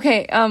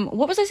 Okay,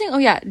 what was I saying? Oh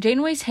yeah,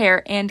 Janeway's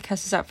hair and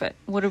Cass's outfit.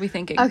 What are we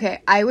thinking?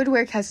 Okay, I would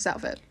wear Cass's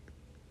outfit.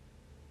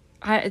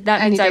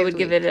 That means I would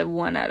give it a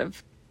 1 out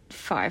of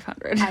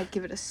 500. I'd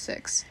give it a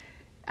 6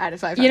 out of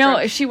 500. You know,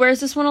 if she wears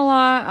this one a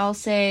lot, I'll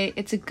say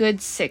it's a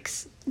good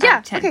 6 out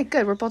of 10. Okay,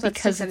 good. We're both at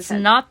 6 Because out of it's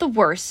 10. not the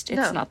worst. It's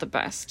No. not the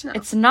best. No.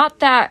 It's not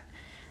that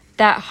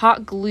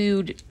hot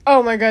glued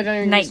Oh my god, don't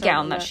even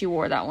nightgown that she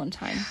wore that one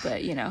time.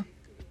 But, you know.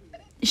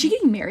 Is she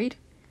getting married?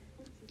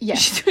 Yes.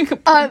 She's doing a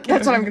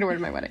That's what I'm gonna wear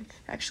to my wedding,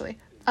 actually.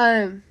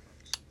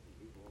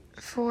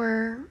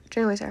 For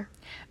Janeway's hair.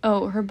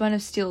 Oh, her bun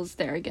of steel is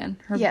there again.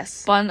 Her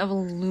Yes. bun of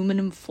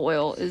aluminum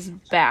foil is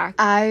back.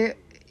 I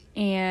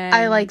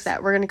And like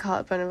that. We're gonna call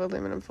it bun of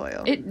aluminum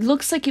foil. It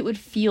looks like it would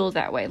feel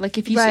that way. Like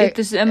if you Right. if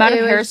this amount of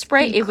It would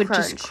hairspray, be it would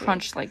just crunchy.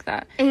 crunch like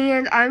that.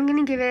 And I'm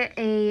gonna give it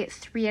a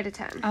 3 out of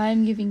 10.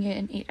 I'm giving it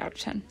an 8 out of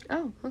 10.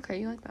 Oh, okay,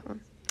 you like that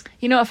one.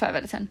 You know, a 5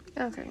 out of 10.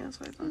 Okay, that's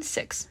what I thought.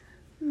 6.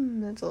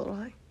 That's a little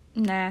high.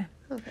 Nah.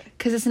 Okay.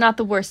 Because it's not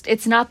the worst.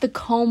 It's not the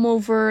comb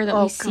over that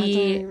we God,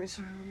 see. don't make me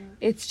sorry on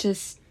It's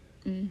just.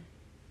 I'm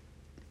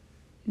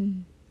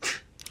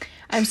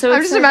that. so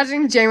I'm just excited.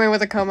 imagining Janeway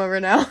with a comb over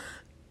now.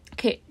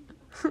 Okay.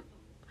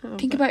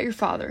 Think about your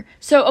father.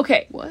 So,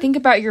 okay. What? Think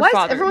about your Why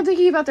father. is everyone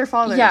thinking about their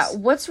fathers? Yeah,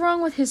 what's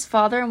wrong with his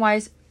father and why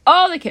is.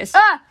 Oh, the kiss.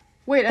 Ah!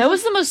 Wait, That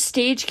was the most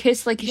staged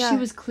kiss. Like, Yeah. she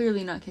was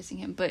clearly not kissing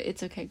him, but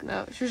it's okay.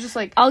 No, she was just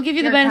like... I'll give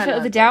you the "You're benefit kinda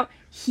of the ugly." doubt.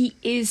 He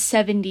is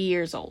 70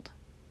 years old.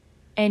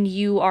 And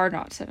you are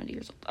not 70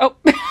 years old.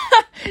 Oh.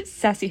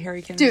 Sassy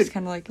Harry Kim. Dude,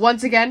 kind of like,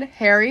 once again,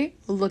 Harry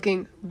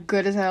looking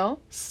good as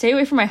hell. stay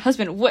away from my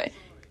husband. What?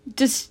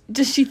 Does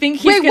she think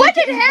he's Wait, gonna what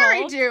get did Harry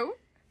involved? do?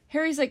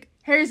 Harry's like,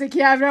 Harry's like,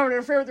 yeah, I've known an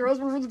affair with your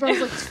husband for the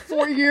past, like,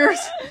 4 years.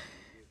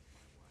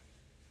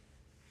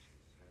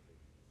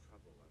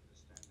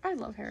 I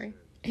love Harry.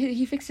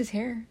 he fixed his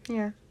hair.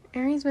 Yeah.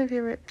 Harry's my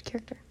favorite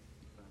character.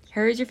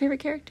 Harry's your favorite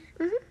character?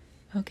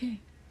 Mm-hmm. Okay.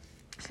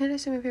 Who did I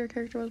say my favorite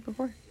character was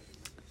before?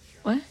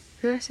 What?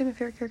 Who did I say my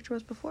favorite character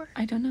was before?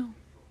 I don't know.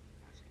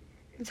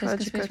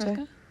 Probably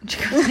Chakotay.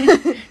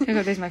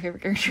 Chakotay's my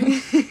favorite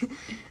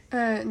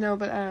character. No,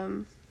 but,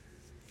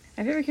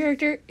 My favorite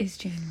character is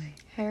Janeway.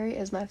 Harry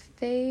is my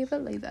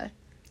favorite leader.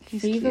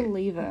 He's Viva cute.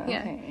 Leva.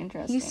 Yeah. Okay,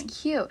 interesting. He's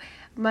cute.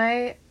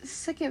 My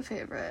second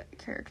favorite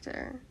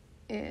character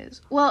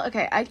is... Well,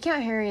 okay, I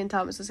count Harry and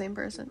Tom as the same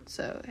person.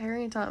 So,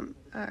 Harry and Tom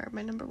are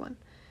my number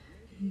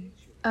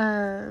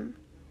 1.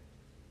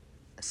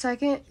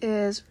 Second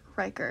is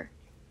Riker.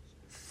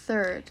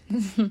 Third,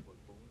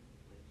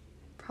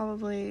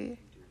 probably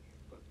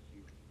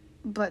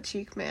Butt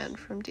Cheek Man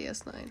from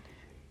DS9.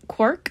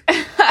 Quark?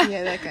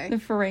 Yeah, that guy. The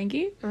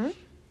Ferengi? Mhm.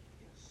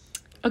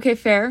 Okay,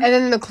 fair. And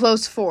then in the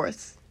close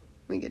fourth,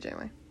 we get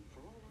Janeway.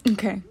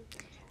 Okay.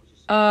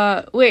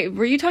 Wait,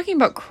 were you talking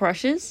about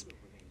crushes?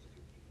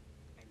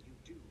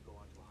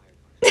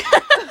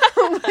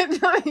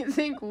 What do you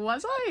think?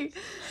 Was I?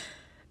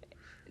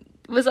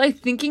 Was I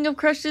thinking of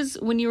crushes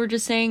when you were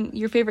just saying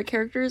your favorite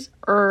characters?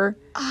 Or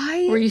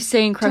I were you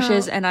saying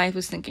crushes don't and I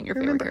was thinking your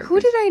favorite remember. characters? Who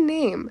did I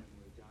name?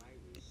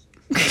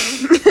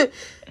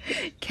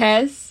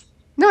 Kes?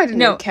 No, I didn't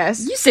No, name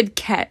Kes. you said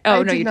Ket. Oh, I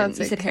no, did you not didn't.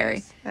 You say said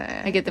Harry.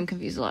 Kes. I get them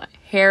confused a lot.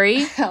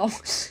 Harry? Hell.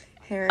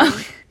 Harry.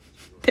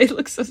 They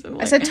look so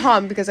similar. I said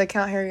Tom because I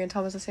count Harry and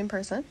Tom as the same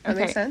person. That Okay.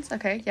 makes sense.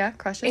 Okay, yeah,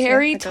 crushes.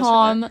 Harry, yeah, that goes for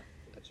Tom,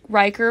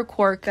 Riker,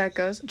 Quark, That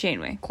goes.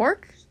 Janeway.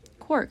 Quark?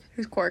 Quark.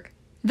 Who's Quark?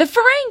 The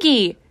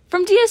Ferengi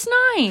from If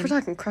we're DS9.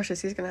 talking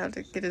crushes, he's gonna have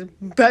to get his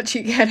butt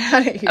cheek head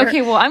out of here.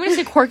 Okay, well, I'm going to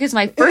say Quark is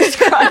my first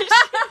crush.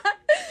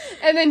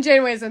 And then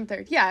Janeway's in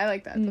third. Yeah, I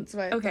like that. That's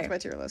okay. that's my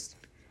tier list.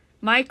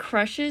 My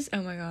crushes?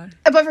 Oh my god.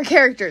 But for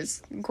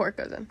characters, Quark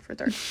goes in for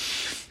third.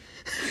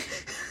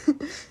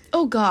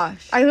 Oh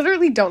gosh. I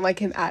literally don't like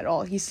him at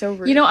all. He's so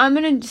rude. You know, I'm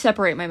going to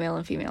separate my male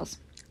and females.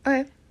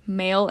 Okay.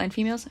 Male and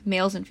females?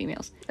 Males and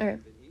females. Okay.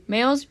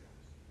 Males?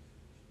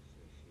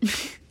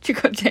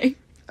 Chakotay.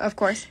 Of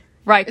course.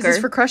 Riker. Is this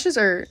for crushes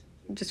or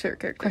just favorite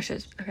characters?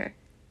 crushes? Okay.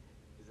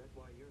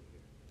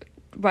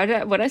 What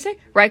did I say?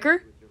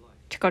 Riker?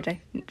 Chakotay.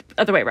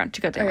 Other way around.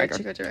 Chakotay, Okay, Riker.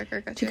 Chakotay,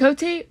 Riker. Gotcha.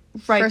 Chakotay,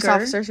 Riker. First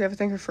officers. You have a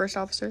thing for first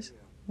officers?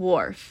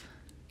 Worf.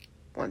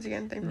 Once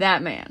again, thing for...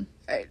 That man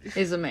Right.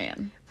 is a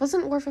man.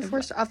 Wasn't Worf a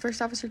first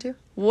officer too?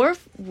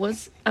 Worf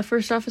was a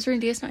first officer in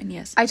DS9,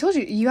 yes. I told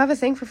you, you have a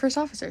thing for first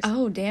officers.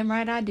 Oh, damn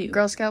right I do.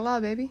 Girl Scout law,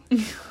 baby.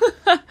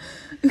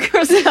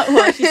 Girl Scout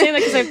law. She's saying that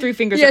because I have 3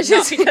 fingers. Yeah, up,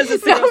 not she's- because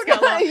it's No, Girl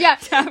Scout law. Yeah.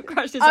 to have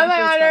crushes On on my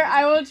first honor, officers.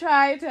 I will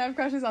try to have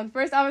crushes on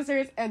first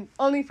officers and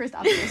only first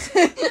officers.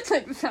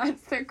 Like,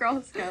 that's the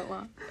Girl Scout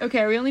law. Okay,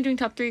 are we only doing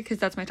top 3? Because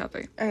that's my top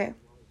 3. Okay.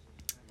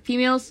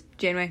 Females,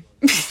 Janeway.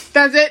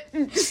 That's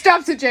it.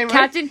 Stops at Janeway.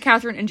 Captain,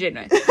 Catherine, and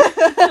Janeway.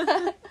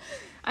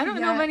 I don't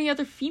know Yeah. of any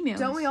other females.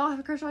 Don't we all have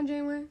a crush on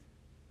Janeway?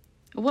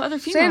 What other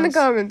females? Say in the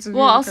comments. If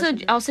Well, you have a crush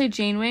on I'll say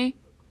Janeway,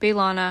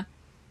 Baylana.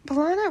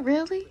 B'Elanna,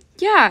 really?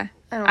 Yeah.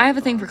 don't I have a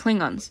know. thing for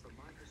Klingons.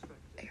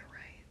 You're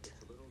right.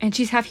 And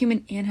she's half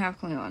human and half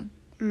Klingon.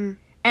 Mm.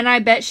 And I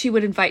bet she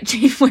would invite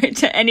Janeway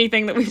to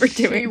anything that we were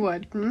doing. She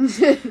would.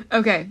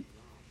 Okay.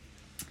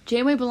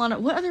 Janeway, B'Elanna.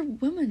 What other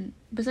women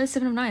besides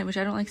 7 of 9, which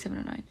I don't like 7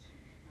 of 9.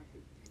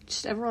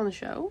 Just ever on the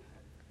show?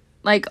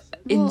 Like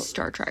in Well,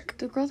 Star Trek.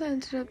 The girl that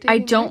ended up dating I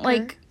don't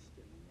Riker, like.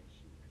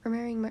 or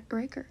marrying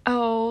Riker.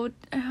 Oh,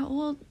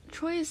 well,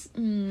 Troy is.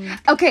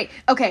 Okay.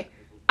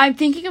 I'm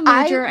thinking of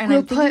Voyager and will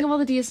I'm thinking put- of all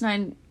the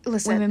DS9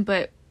 Listen. women,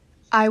 but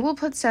I will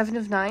put 7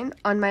 of 9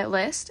 on my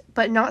list,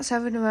 but not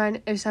 7 of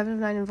 9 or 7 of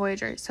 9 in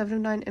Voyager. 7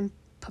 of 9 in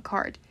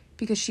Picard.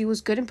 Because she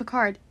was good in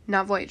Picard,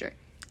 not Voyager.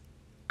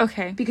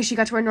 okay. Because she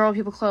got to wear normal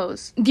people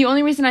clothes. The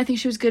only reason I think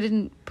she was good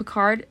in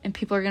Picard, and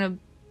people are gonna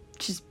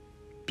just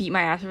beat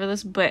my ass over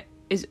this, but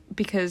is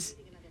because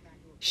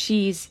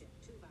she's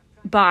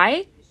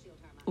bi,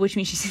 which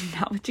means she's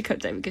not with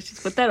Chakotay because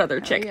she's with that other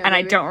chick, yeah, and I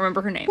maybe. don't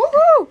remember her name.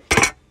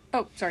 Woohoo!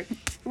 Oh, sorry.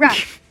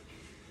 Raph.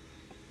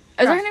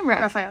 Is that her name?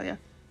 Raphael, yeah.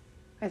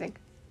 I think.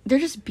 They're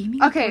just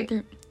beaming. Okay.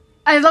 They're-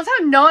 I love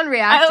how no one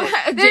reacted.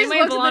 I- They just Janeway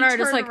and looked and B'Elanna then are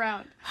just turned like-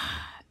 around.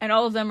 and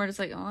all of them are just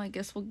like, oh, I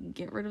guess we'll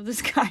get rid of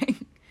this guy.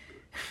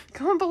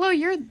 Come on below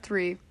your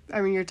 3.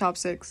 I mean, your top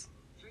 6.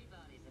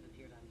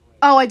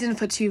 Oh, I didn't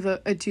put Tuvo.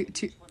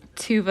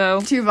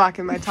 Tuvok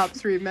in my top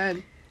 3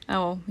 men.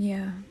 Oh,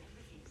 yeah.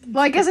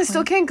 Well, I guess I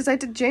still can because I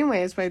did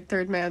Janeway as my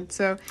 3rd man.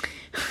 So,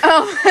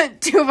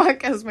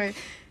 Tuvok as my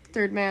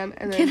 3rd man,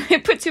 and then Can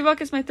I put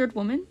Tuvok as my 3rd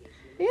woman?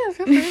 yeah,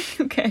 feel free.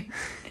 Okay.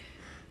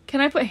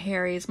 Can I put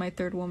Harry as my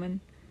 3rd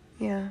woman?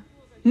 Yeah.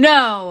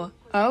 No!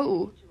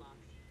 Oh,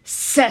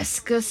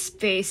 Seska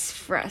Space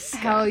Fresca.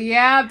 hell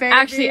yeah, baby!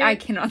 Actually, I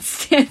cannot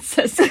stand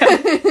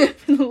Seska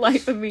for the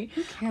life of me.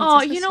 can't? Oh,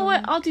 Seska's you know so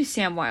what? good. I'll do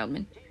Sam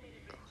Wildman.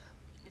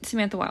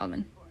 Samantha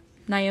Wildman.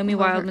 Naomi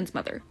Love her. Wildman's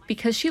mother.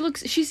 Because she's,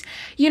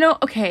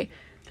 okay.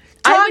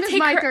 Tom is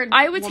my third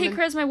I would take woman.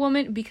 her as my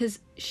woman because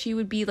she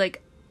would be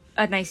like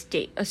a nice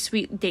date, a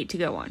sweet date to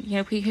go on.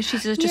 Because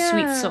she's such a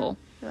sweet Yeah. soul.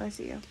 Oh, I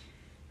see you.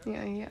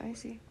 Yeah, I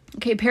see.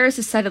 Okay, Paris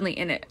is suddenly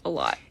in it a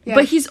lot. Yeah.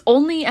 But he's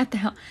only at the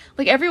helm.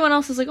 Like, everyone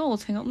else is like, oh,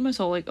 let's hang out with my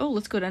soul. Like, oh,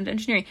 let's go down to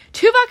engineering.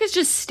 Tuvok is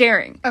just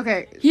staring.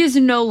 Okay. He has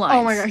no lines.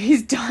 Oh my god,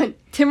 he's done.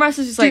 Tim Ross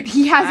is just Dude, like,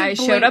 he hasn't I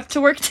showed blinked. up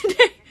to work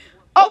today.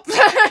 Oh,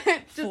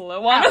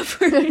 Flow on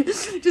over.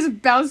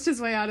 just bounced his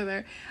way out of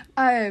there.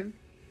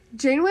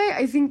 Janeway,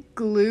 I think,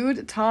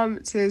 glued Tom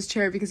to his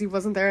chair because he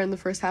wasn't there in the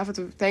first half of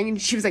the thing, and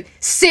she was like,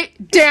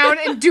 "Sit down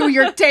and do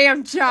your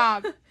damn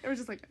job." It was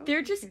just like, oh,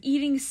 They're just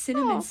eating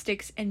cinnamon Oh.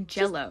 sticks and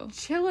Jello,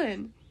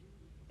 chilling.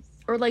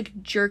 or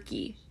like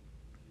jerky,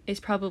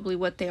 is probably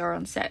what they are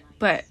on set.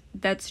 But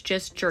that's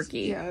just jerky,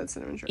 Yeah, that's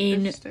cinnamon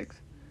In- sticks.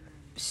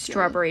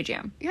 strawberry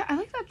jam. Yeah, I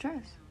like that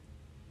dress.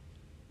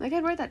 Like,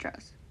 I'd wear that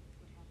dress.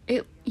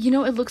 It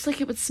looks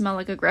like it would smell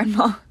like a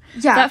grandma.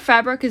 Yeah. That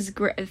fabric is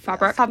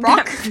fabric. Fabric?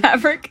 That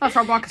fabric That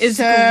fabric is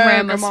so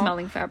grandma grandma.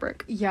 smelling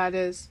fabric. Yeah, it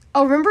is.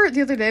 Oh, remember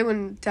the other day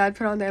when Dad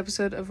put on the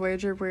episode of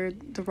Voyager where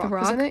The Rock,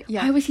 was in it?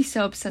 Yeah. Why was he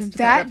so obsessed with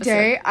That episode?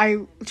 day, I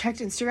checked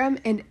Instagram,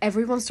 and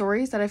everyone's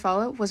stories that I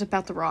follow was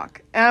about The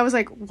Rock. And I was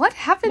like, what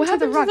happened, What to,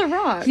 happened the Rock? to The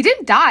Rock? He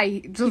didn't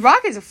die. The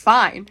Rock is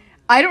fine.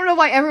 I don't know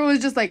why everyone was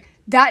just like,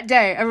 that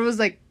day, everyone was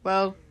like,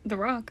 well, The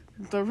Rock.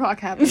 The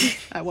Rock happened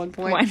at one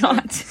point. Why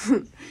not?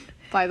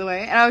 By the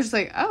way. And I was just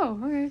like, oh,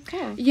 okay,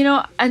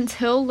 cool.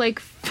 Until like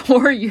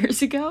 4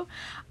 years ago,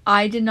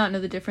 I did not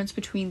know the difference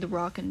between The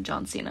Rock and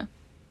John Cena.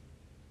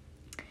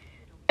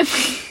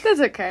 That's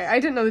okay. I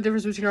didn't know the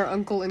difference between our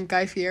uncle and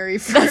Guy Fieri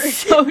for That's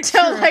so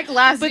till true. like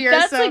last But year.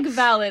 that's so. like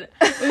valid.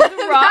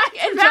 The Rock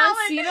That's and John valid.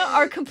 Cena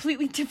are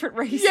completely different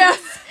races.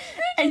 Yes.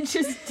 And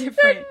just They're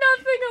different.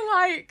 nothing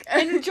alike.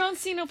 And John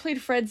Cena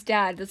played Fred's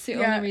dad. That's the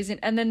Yeah. only reason.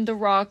 And then The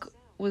Rock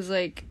was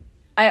like,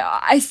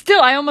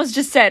 I almost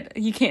just said,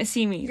 you can't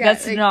see me. Yeah,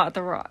 That's like- not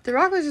The Rock. The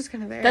Rock was just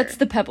kind of there. That's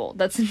the Pebble.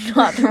 That's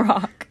not The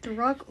Rock. The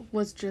Rock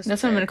was just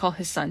That's what I'm there. going to call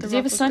his son. The Does he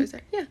have a Rock was son? always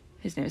there. Yeah.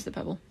 His name is the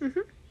Pebble.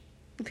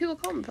 People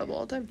call him Pebble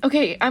all the time.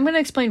 Okay, I'm going to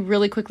explain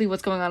really quickly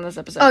what's going on in this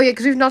episode. Oh, yeah,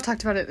 because we've not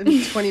talked about it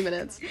in 20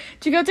 minutes.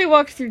 Chakotay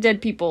walked through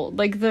dead people.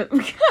 Like the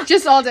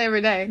Just all day,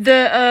 every day.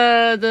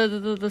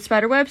 the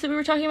spider webs that we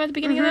were talking about at the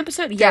beginning of the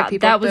episode. Yeah,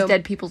 people, that was boom.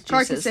 dead people's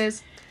juices.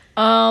 Carcasses.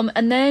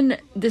 And then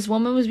this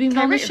woman was beamed Can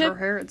I on the rate her ship.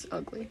 hair? It's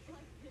ugly.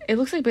 It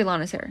looks like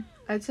Baylana's hair.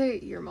 I'd say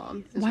your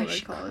mom is Why what is I'd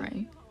she call it.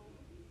 crying?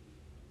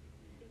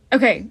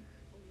 Okay,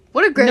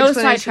 What a great No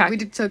explanation. sidetrack. We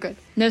did so good.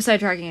 no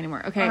sidetracking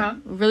anymore. Okay, Uh-huh.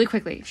 really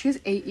quickly. She has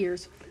 8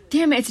 years.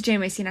 Damn it, it's a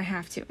Janeway scene. I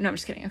have to. No, I'm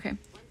just kidding. Okay.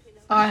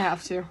 I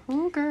have to.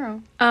 Oh,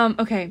 girl.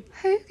 Okay.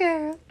 Hey,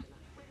 girl.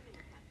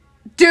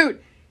 Dude,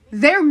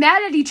 they're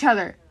mad at each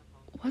other.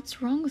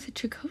 What's wrong with the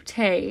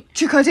Chakotay?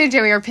 Chakotay and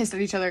Janeway are pissed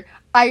at each other.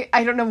 I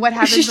don't know what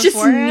happened She's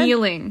beforehand. just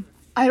kneeling.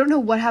 I don't know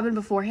what happened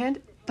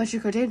beforehand, but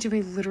Chakotay and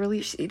Janeway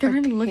literally They're are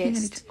not even looking at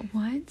pissed. each other.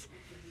 What?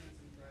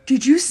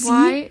 Did you see?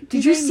 Why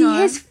Did you see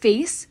his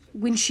face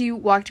when she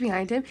walked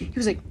behind him? He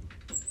was like,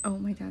 Oh,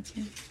 my dad's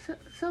here.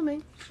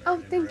 filming.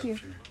 Oh, thank you.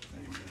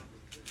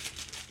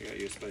 I got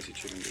you a spicy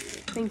chicken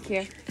burrito. Thank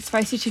you.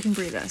 Spicy chicken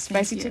burrito.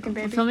 Spicy Thank you. chicken,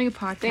 baby. We're filming a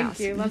podcast. Thank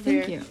you. Love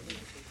Thank you. you.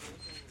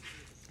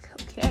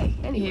 Okay,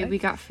 anyway. Okay, we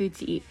got food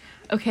to eat.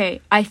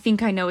 Okay, I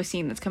think I know a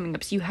scene that's coming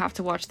up, so you have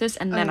to watch this,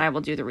 and then Oh. I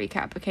will do the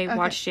recap. Okay,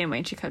 watch Janeway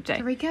and Chakotay.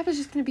 The recap is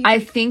just going to be I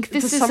think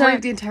this the is summary a-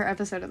 of the entire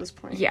episode at this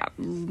point. Yeah,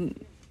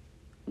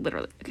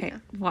 literally. Okay, Yeah.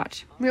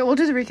 watch. We'll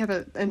do the recap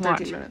in 13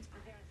 Watch. minutes.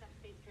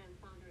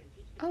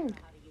 Oh,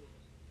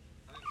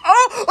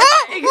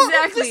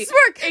 Exactly. The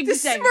smirk. The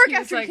Exactly. smirk He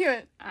was after like,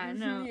 Hewitt. I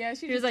know. Yeah,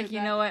 she He was just like, did you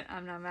that. know what?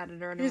 I'm not mad at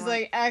her anymore. He's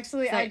like,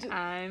 actually, He's I like, just...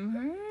 I'm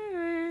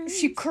hurt.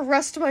 She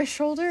caressed my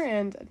shoulder,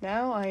 and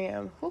now I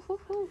am. Hoo, hoo,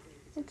 hoo.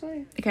 That's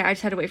right. Okay, I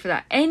just had to wait for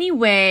that.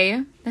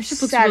 Anyway, that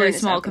ship looks Saturn really is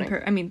small happening.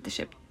 compared. I mean, the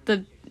ship.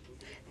 The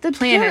The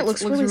planet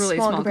looks really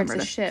small compared to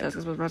the ship. That's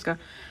what Roscoe.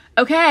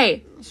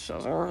 Okay.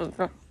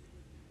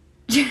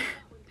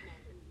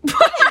 What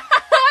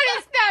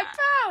is that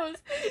pose?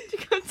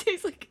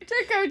 Chakotay's like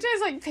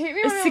Chakotay's like, paint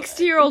me a one of-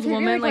 60-year-old paint me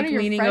woman, one like of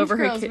your leaning French over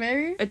her girls, kid.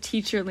 Mary. A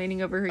teacher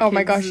leaning over her Oh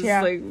my kid's gosh,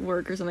 yeah. like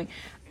work or something.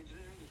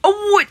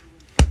 Oh, what?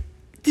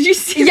 Did you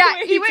see? Yeah, the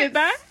way he did went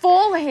that.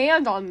 full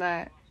hand on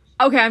that.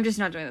 Okay, I'm just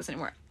not doing this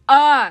anymore.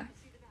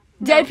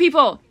 Dead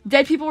people.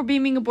 Dead people were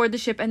beaming aboard the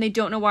ship, and they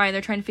don't know why, and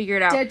they're trying to figure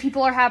it out. Dead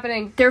people are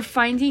happening. They're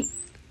finding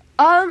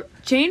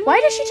Janeway.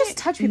 Why does she just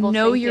touch people?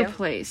 Know Thank your you.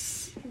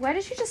 place. Why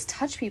does she just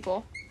touch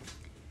people?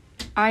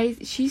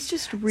 She's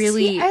just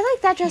really. See, I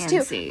like that dress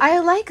handsy. too. I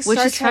like Which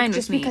Star is Trek fine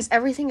just with me. because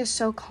everything is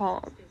so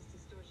calm.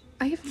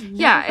 I have never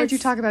Yeah, heard you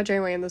it's- talk about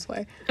Janeway in this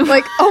way.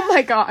 Like, oh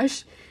my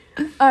gosh.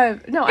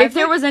 No, If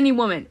there was any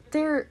woman,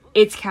 they're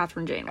it's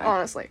Catherine Janeway.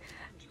 honestly,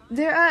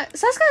 they're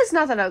Seska is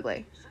not that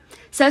ugly.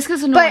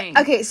 Seska's annoying.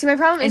 But okay, see, my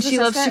problem And is she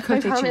with loves Seska, my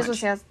Chakotay problem too is with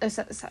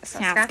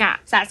Seska.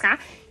 Seska,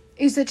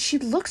 is that she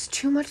looks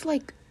too much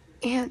like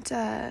Aunt.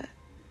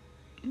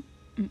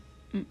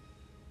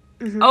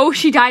 Oh,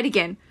 she died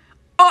again.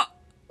 Oh,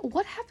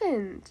 What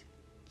happened?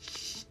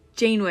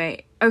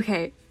 Janeway.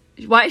 Okay,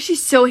 why is she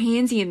so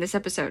handsy in this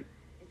episode?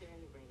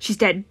 She's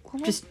dead.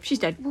 She's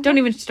dead. Don't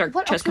even start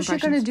What chest else was she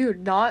gonna compressions.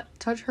 do? Not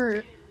touch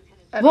her?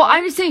 at Well, all?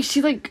 I'm just saying she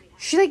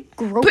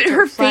groped but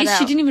her flat face.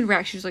 She out. didn't even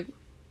react. She was like,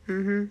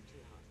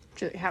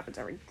 It happens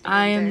every.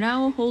 I am day.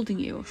 now holding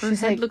you. Her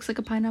She's head like- looks like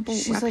a pineapple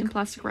she's wrapped in like-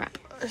 plastic wrap.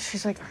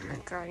 She's like, oh my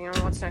god, you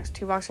know what's next?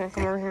 Tuvok's gonna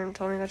come over here and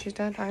tell me that she's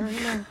dead. I already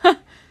know. I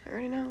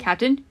already know.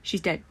 Captain,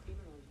 she's dead.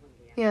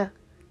 Yeah.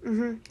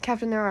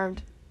 Captain, they're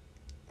armed.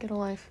 Get a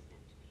life.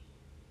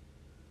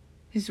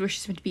 This is where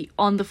she's meant to be,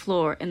 on the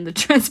floor in the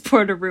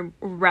transporter room,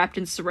 wrapped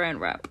in saran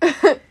wrap.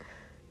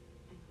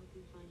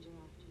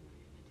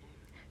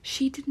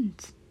 She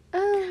didn't.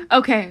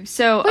 Okay,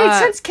 so Wait,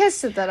 since Kiss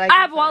said that,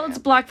 I. while it's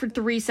black for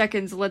 3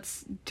 seconds,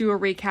 let's do a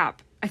recap.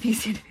 I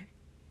think it's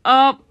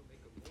oh,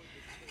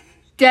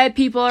 dead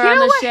people are on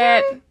the ship.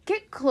 Harry?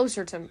 Get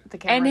closer to the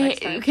camera And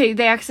next time.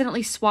 they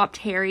accidentally swapped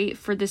Harry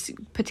for this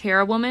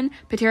Patera woman.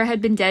 Patera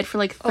had been dead for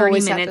like 30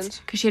 Always minutes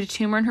happens. because she had a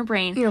tumor in her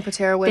brain. You know,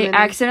 Patera They women.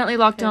 accidentally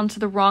locked onto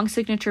the wrong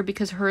signature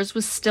because hers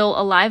was still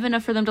alive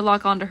enough for them to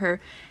lock onto her.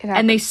 It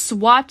And they happens.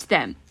 swapped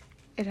them.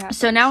 It happens.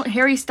 So now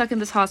Harry's stuck in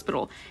this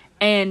hospital.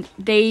 And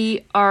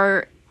they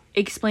are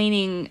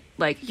explaining,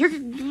 like, you're...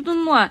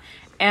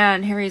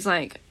 And Harry's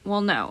like,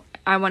 well, no.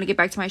 I want to get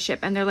back to my ship.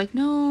 And they're like,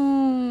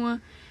 no...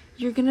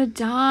 You're gonna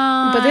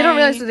die. But they don't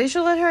realize that they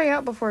should let Harry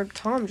out before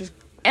Tom just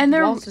And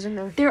waltzes in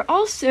there. they're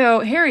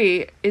also...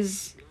 Harry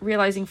is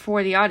realizing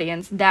for the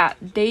audience that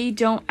they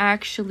don't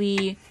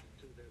actually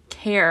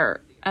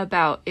care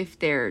about if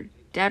they're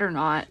dead or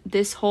not.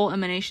 This whole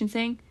emanation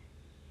thing,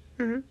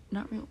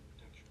 not real.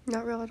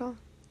 Not real at all.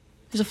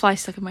 There's a fly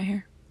stuck in my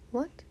hair,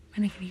 What?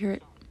 and I can hear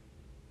it.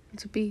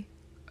 It's a bee.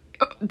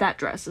 Oh, that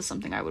dress is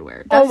something I would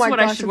wear. That's my what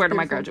I gosh, should it's wear to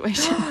my beautiful.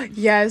 graduation.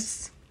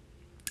 Yes.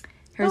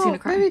 Harry's gonna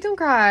cry. Baby, don't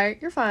cry.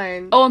 You're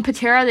fine. Oh, and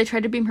Patera, they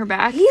tried to beam her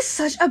back. He's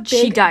such a big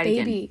She died baby.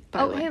 again,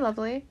 by the way. Hey,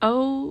 lovely.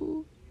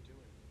 Oh,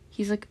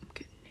 he's like, I'm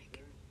getting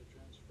naked.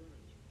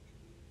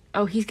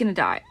 Oh, he's gonna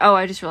die. Oh,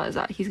 I just realized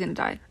that he's gonna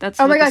die. That's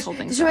Oh what my this gosh. whole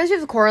thing's This about. reminds me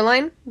of the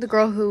Coraline, the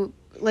girl who,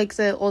 like,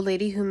 the old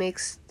lady who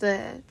makes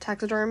the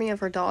taxidermy of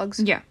her dogs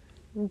Yeah,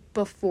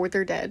 before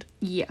they're dead.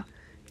 yeah,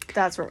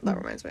 That's what that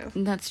reminds me of.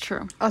 that's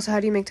true. Also, how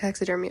do you make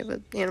taxidermy of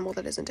an animal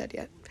that isn't dead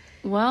yet?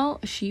 Well,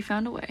 she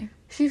found a way.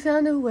 She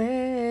found a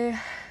way.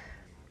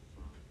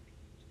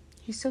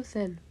 He's so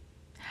thin.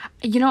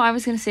 You know, I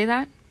was gonna say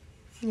that.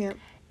 Yeah.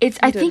 It's.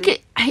 I think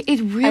didn't.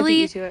 it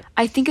really. you to it.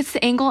 I think it's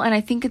the angle, and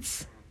I think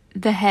it's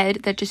the head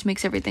that just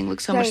makes everything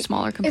look so much Right.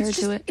 smaller compared It's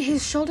to just- it.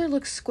 His shoulder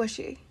looks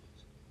squishy.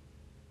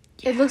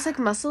 It looks like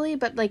muscly,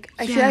 but like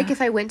I feel Yeah. like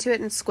if I went to it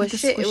and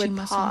squished it, it squishy would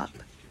muscle. pop.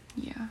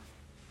 Yeah,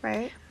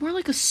 Right? more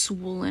like a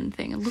swollen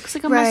thing. It looks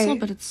like a Right. muscle,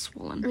 but it's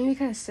swollen. Maybe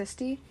kind of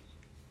cysty.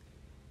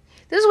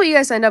 This is what you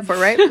guys signed up for,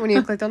 right? When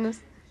you clicked on this,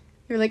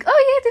 You're like, oh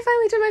yeah, they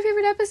finally did my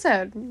favorite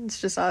episode.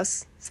 It's just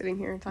us sitting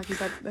here talking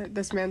about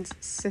this man's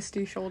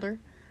cysty shoulder.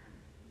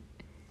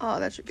 Oh,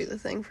 that should be the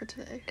thing for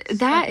today.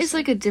 That is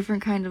like a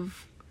different kind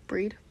of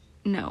breed.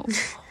 No,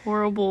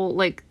 horrible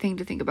like thing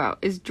to think about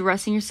is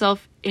dressing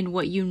yourself in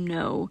what you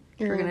know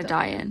you're gonna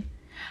die in.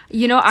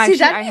 You know, I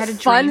had a dream.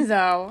 Fun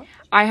though.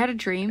 I had a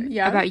dream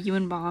about you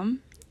and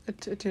Mom.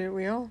 Did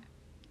we all?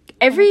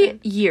 Every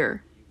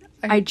year,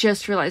 I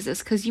just realized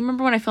this because you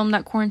remember when I filmed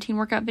that quarantine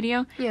workout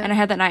video, and I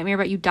had that nightmare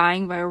about you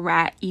dying by a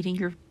rat eating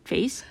your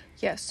face.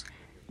 Yes.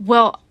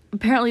 Well,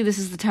 apparently this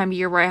is the time of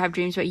year where I have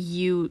dreams about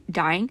you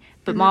dying,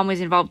 but Mom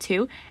was involved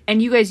too,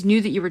 and you guys knew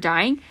that you were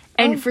dying,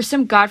 and for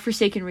some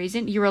godforsaken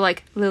reason, you were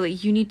like, Lily,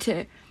 you need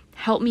to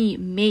help me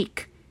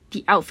make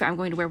the outfit I'm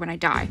going to wear when I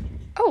die.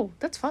 Oh,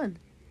 that's fun.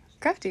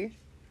 Crafty.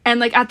 And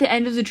like at the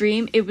end of the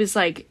dream, it was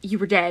like you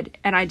were dead,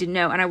 and I didn't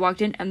know, and I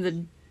walked in,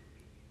 and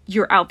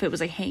your outfit was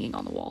like hanging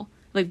on the wall,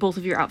 like both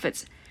of your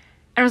outfits,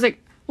 and I was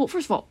like, well,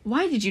 first of all,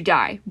 why did you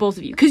die, both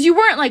of you? Because you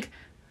weren't like,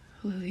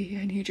 Lily,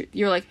 I need you.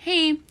 You're like,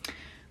 hey,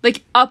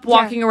 like up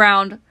walking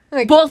around,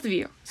 like, both of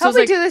you. So help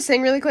me like, do this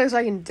thing really quick so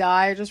I can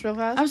die just real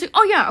fast. I was like,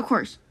 oh yeah, of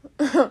course.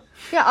 Yeah,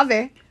 I'll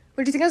be.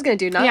 What do you think I was gonna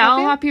do? Not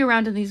I'll wrap you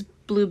around in these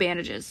blue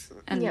bandages.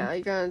 And yeah,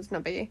 you're gonna. It's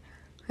no biggie.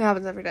 It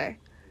happens every day.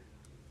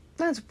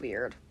 That's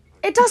weird.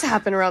 It does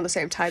happen around the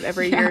same time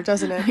every year,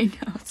 doesn't it? I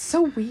know. It's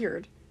so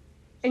weird.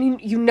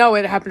 And you know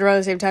it happened around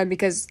the same time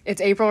because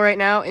it's April right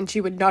now, and she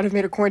would not have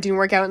made a quarantine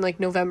workout in like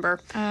November.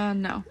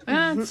 No,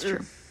 that's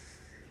true.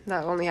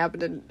 That only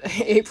happened in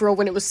April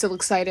when it was still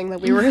exciting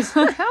that we were in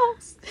her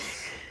house.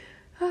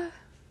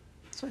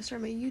 So I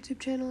started my YouTube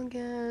channel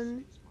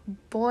again.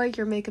 Boy,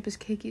 your makeup is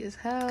cakey as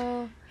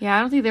hell. Yeah,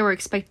 I don't think they were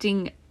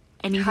expecting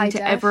anything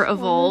to ever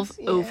evolve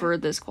over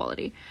this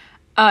quality.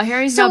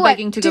 Harry's now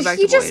begging to go back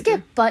to Voyager. Did he just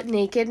get butt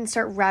naked and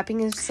start wrapping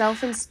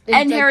himself in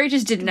and like, Harry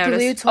just didn't notice.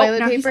 Blue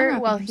toilet paper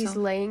while he's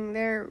laying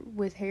there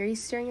with Harry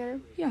staring at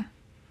him? Yeah.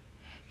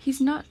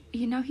 He's not,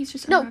 he's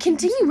just... No,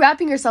 continue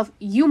wrapping yourself.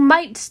 You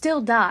might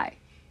still die.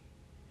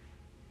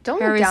 Don't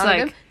look down at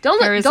him.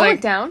 Don't look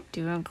down.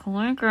 Do a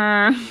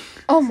clicker.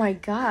 Oh my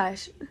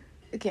gosh.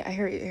 Okay,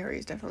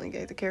 Harry's definitely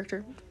gay. The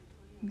character,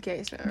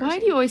 gay. Why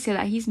do you always say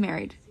that? He's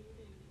married.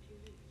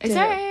 Is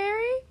that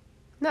Harry?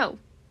 No.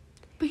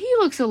 But he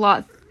looks a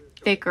lot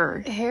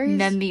thicker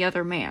than the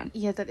other man.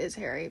 Yeah, that is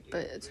Harry,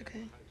 but it's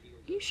okay.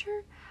 You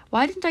sure?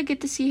 Why didn't I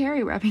get to see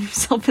Harry wrapping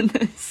himself in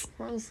this?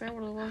 Well, I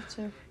would have loved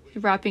to.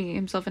 Wrapping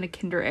himself in a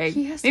Kinder Egg.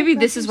 Maybe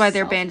this is why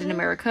they're banned in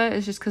America.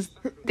 It's just because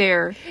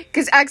they're...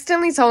 Because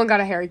accidentally someone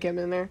got a Harry Kim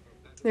in there.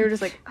 They were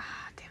just like,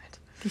 damn it.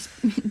 These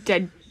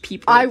dead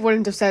people. I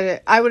wouldn't have said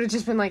it. I would have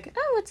just been like,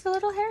 oh, it's the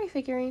little Harry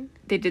figurine.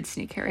 They did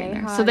sneak Harry in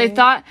there. Hi. So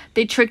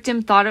they tricked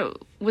him, thought it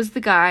was the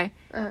guy.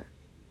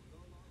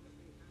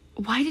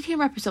 Why did he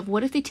unwrap himself?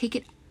 What if they take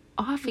it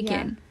off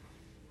again? Yeah.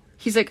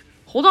 He's like,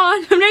 hold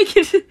on, I'm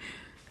naked.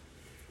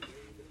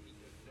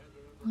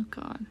 Oh,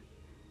 God.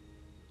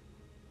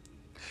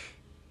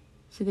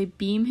 So they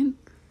beam him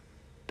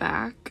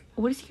back.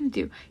 What is he gonna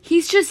do?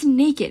 He's just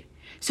naked.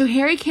 So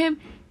Harry Kim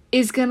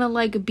is gonna,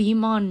 like,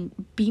 beam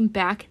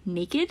back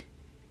naked?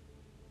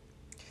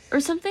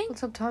 Or something?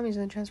 What's up, Tommy's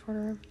in the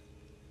transporter room?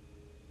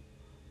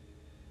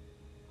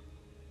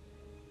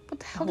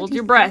 What the hell Hold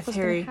your breath,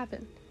 Harry.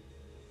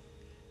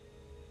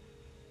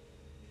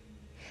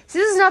 So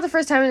this is not the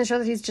first time in the show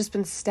that he's just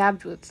been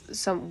stabbed with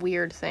some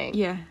weird thing.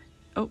 Yeah.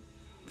 Oh,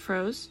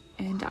 froze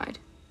and died.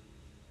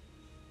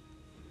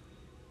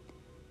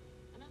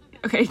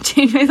 Okay,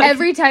 Janeway. Like,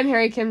 every time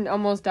Harry Kim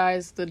almost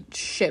dies, the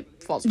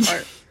ship falls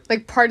apart.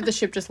 Like, part of the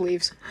ship just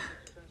leaves.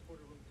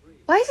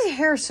 Why is his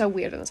hair so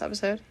weird in this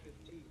episode?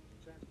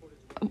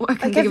 I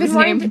can't think of his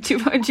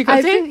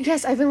name.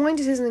 Yes, I've been wanting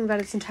to say something about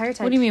it this entire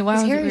time. What do you mean? Why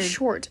his hair is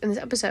short in this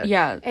episode.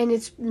 Yeah. And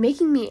it's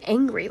making me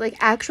angry. Like,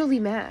 actually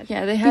mad.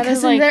 Yeah, they had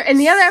because in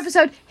the other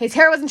episode, his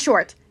hair wasn't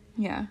short.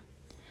 Yeah.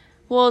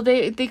 Well,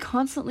 they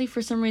constantly,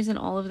 for some reason,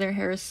 all of their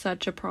hair is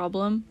such a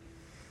problem.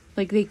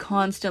 Like, they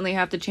constantly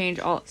have to change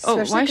all...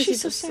 Especially why is she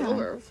so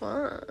sad?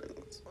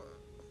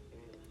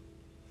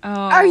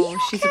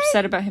 She's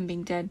upset about him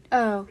being dead.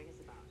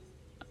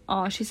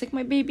 Oh, she's like,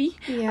 my baby.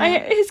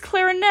 Yeah. His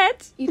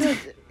clarinet. You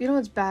know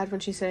what's bad when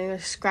she's sitting there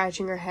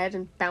scratching her head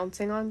and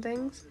bouncing on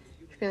things?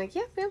 She's being like,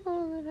 yeah,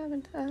 well, that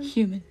happened.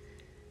 Human.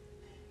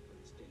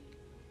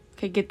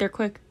 Okay, get there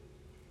quick.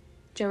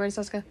 Janeway,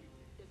 Saska.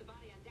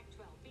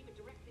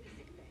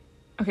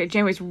 Okay,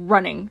 Janeway's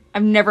running.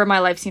 I've never in my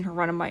life seen her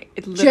run in my...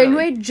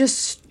 Janeway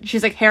just...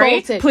 She's like, Harry,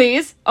 bolted.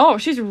 Please. Oh,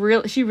 she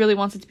really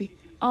wants it to be...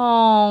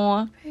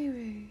 Oh.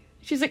 Baby.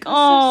 She's like,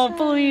 oh,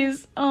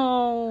 please.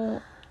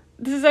 Oh.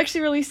 This is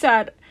actually really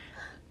sad.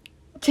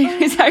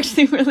 Janeway's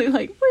actually really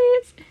like,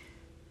 please.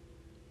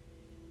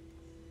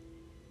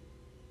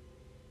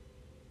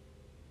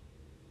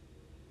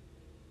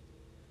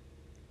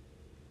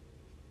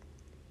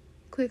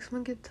 Quick,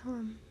 someone get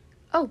Tom.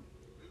 Oh.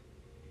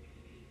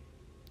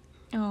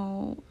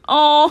 Oh.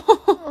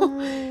 Oh.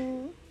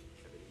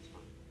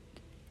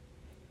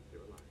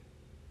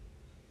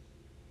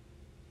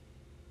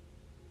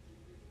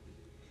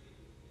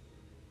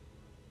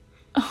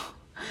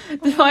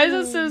 Why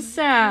is it so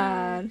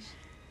sad?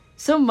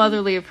 So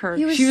motherly of her.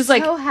 He She was so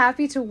like,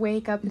 happy to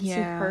wake up and see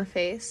Yeah. her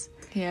face.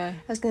 yeah.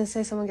 I was gonna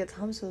say someone get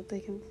Tom so that they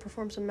can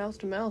perform some mouth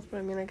to mouth, but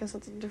I mean, I guess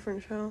that's a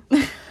different show.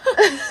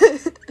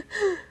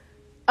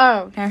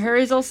 Oh, Now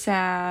Harry's all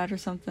sad or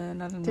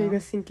something. I don't doing know.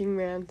 a thinking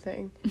man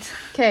thing.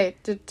 Okay,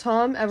 did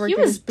Tom ever He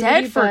get was his booty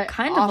dead for butt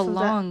kind off of a that-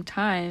 long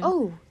time.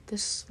 Oh, the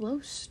slow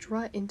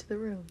strut into the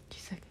room.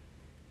 She's like,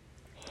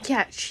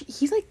 Yeah,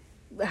 he like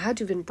had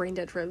to have been brain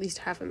dead for at least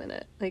half a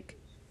minute. Like,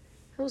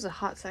 that was a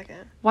hot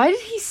second. why did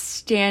he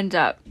stand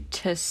up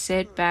to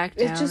sit back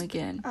It down just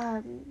again?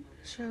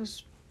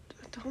 Shows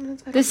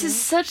dominance. I This don't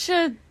is know. such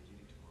a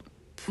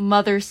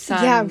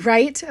mother-son Yeah,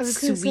 right. I was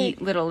gonna sweet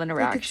say, little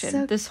interaction.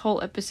 so- This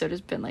whole episode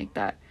has been like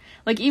that.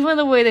 Like, even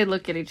the way they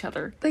look at each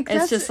other. Like, It's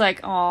that's- just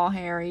like, oh,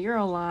 Harry, you're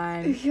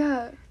alive.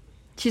 Yeah.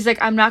 She's like,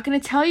 I'm not gonna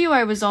tell you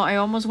I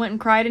almost went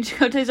and cried in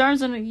Chakotay's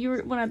arms when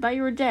I thought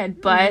you were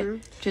dead, but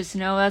just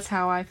know that's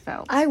how I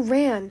felt. I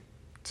ran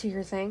to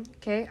your thing.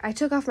 Okay, I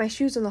took off my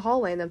shoes in the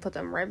hallway and then put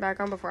them right back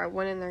on before I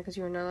went in there because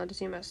you were not allowed to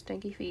see my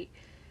stinky feet.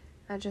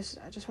 I just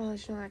want to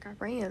let you know, like, I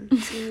ran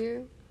to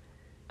you.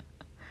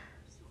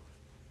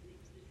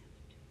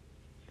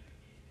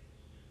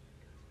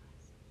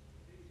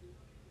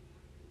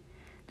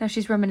 Now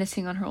she's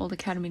reminiscing on her old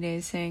academy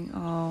days, saying,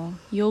 "Oh,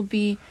 you'll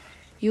be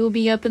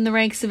up in the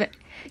ranks of it."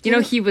 You know,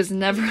 he was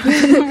never up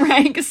in the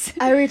ranks.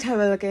 Every time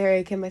I look at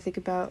Harry Kim, I think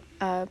about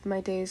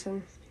my days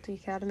in the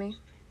academy.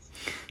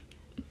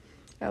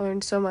 I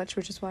learned so much,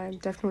 which is why I'm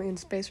definitely in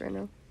space right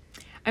now.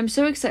 I'm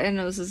so excited. I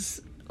know this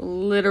is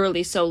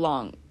literally so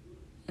long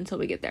until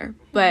we get there,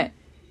 but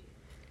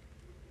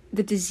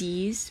the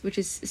disease, which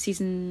is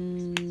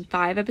season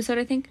 5 episode,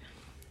 I think,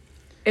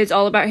 it's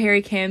all about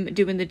Harry Kim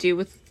doing the do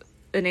with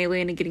an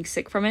alien and getting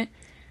sick from it.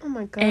 Oh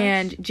my gosh.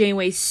 And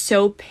Janeway's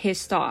so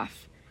pissed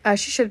off.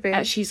 She should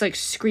be. She's like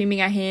screaming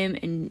at him,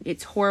 and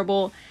it's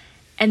horrible.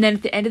 And then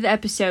at the end of the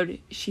episode,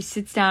 she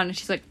sits down and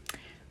she's like, "I'm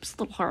just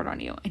a little hard on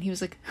you." And he was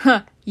like,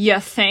 "Huh, you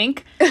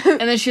think?"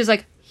 And then she was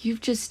like,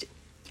 "You've just,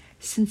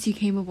 since you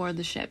came aboard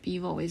the ship,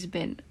 you've always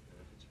been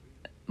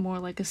more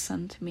like a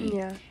son to me."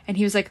 Yeah. And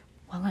he was like,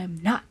 "Well, I'm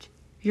not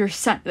your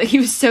son." Like, he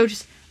was so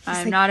just, I'm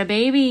like- not a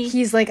baby.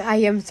 He's like, I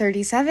am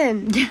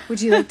 37.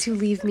 Would you like to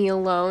leave me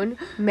alone?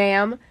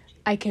 Ma'am,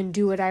 I can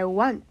do what I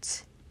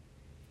want.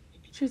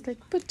 She was like,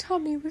 but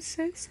Tommy was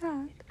so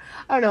sad.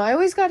 I don't know. I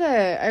always got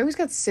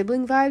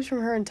sibling vibes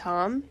from her and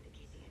Tom.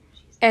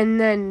 And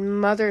then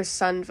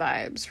mother-son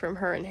vibes from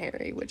her and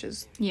Harry, which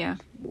is Yeah.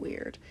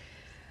 weird.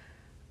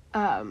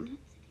 I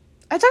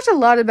talked a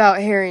lot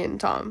about Harry and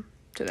Tom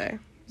today.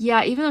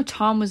 Yeah, even though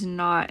Tom was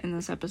not in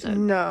this episode.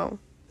 No.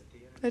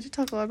 I did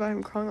talk a lot about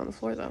him crawling on the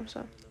floor, though,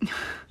 so.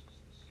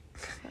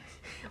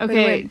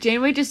 Okay, wait.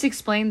 Janeway just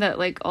explained that,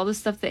 like, all the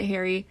stuff that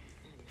Harry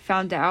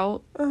found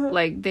out,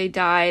 like, they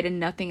died and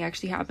nothing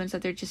actually happens,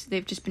 that they've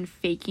just been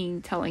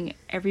faking, telling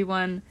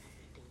everyone,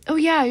 oh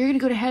yeah, you're gonna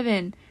go to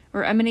heaven,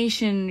 or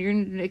emanation, you're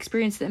gonna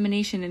experience the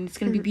emanation, and it's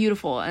gonna be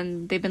beautiful,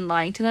 and they've been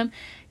lying to them.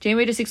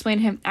 Janeway just explained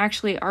to him,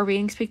 actually, our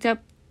ratings picked up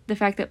the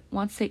fact that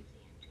once they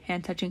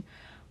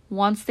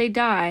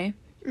die,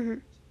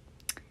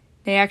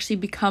 they actually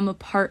become a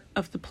part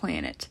of the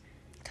planet.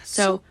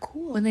 So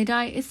cool. when they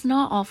die, it's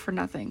not all for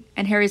nothing.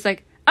 And Harry's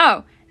like,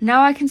 oh,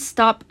 now I can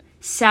stop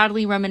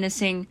sadly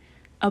reminiscing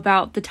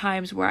about the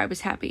times where I was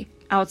happy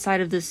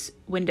outside of this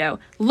window,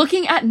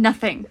 looking at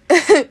nothing.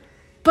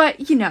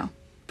 But, you know,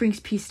 brings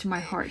peace to my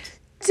heart.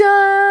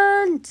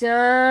 Dun,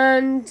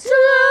 dun, dun.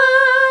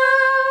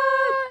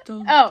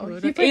 Oh,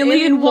 he played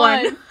Alien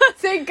 1.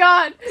 Thank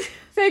God.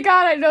 Thank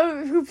God I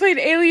know who played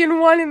Alien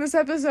 1 in this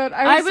episode.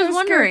 I was so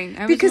wondering.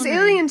 Because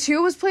Alien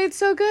 2 was played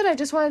so good, I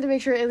just wanted to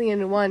make sure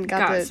Alien 1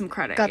 got some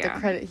credit. Got the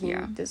credit he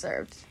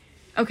deserved.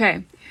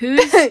 Okay, who's...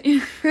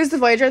 Who's the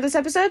Voyager of this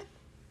episode?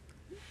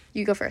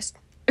 You go first.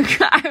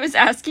 I was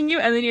asking you,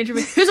 and then you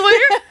interrupted me. Who's the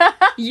Voyager?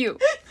 You.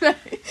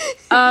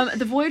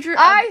 The Voyager...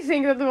 I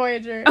think that the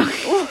Voyager.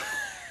 Who?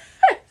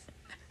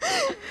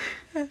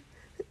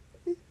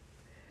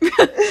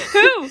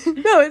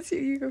 No, it's you.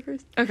 You go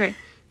first. Okay,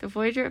 the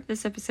Voyager of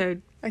this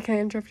episode... I can't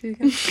interrupt you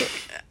again.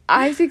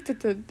 I think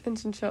that the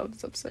Ensign Shell of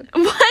this episode.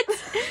 What?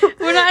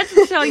 We're not at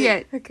the shell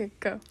yet. Okay,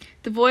 go.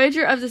 The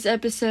Voyager of this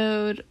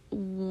episode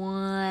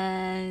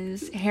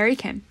was Harry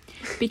Kim,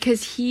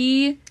 because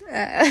he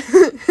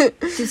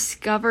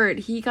discovered,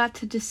 he got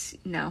to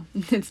no,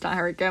 it's not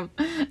Harry Kim.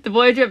 The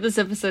Voyager of this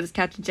episode is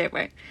Captain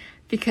Janeway,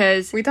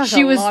 because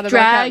she was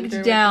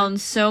dragged down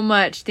so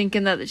much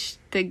thinking that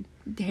the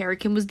Harry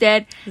Kim was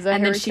dead,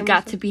 and then she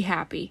got to be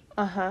happy.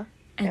 Uh-huh.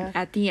 And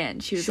at the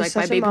end, she was like, She's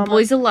my such a baby mama.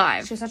 boy's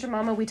alive. She's such a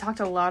mama. We talked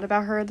a lot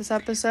about her this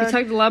episode. We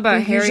talked a lot about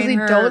We Harry usually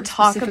and her don't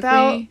talk about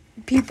specifically.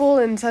 people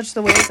in such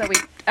the ways that we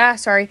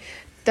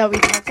that we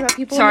talked about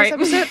people in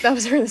this episode. That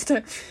was her this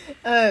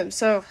time.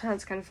 So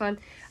that's kind of fun.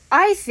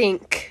 I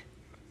think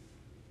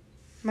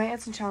my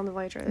aunt's and child and the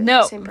Voyager are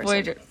the same person.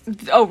 Voyager.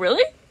 Oh,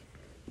 really?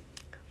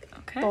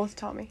 Okay. Both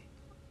Tommy.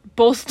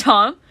 Both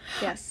Tom?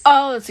 Yes.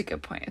 Oh, that's a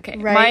good point. Okay.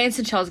 Right. My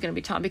Instant Shell is going to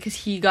be Tom because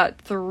he got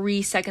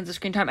 3 seconds of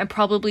screen time and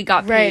probably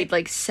got paid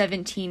like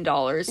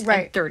 $17.30 for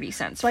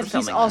But he's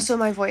filming also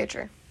my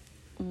Voyager.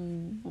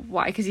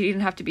 Why? Because he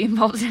didn't have to be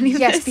involved in any of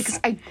this? Yes, because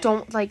I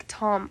don't like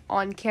Tom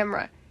on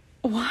camera.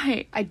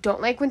 Why? I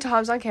don't like when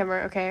Tom's on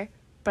camera, okay?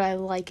 But I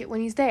like it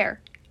when he's there.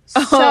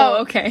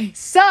 Okay.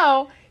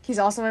 So, he's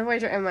also my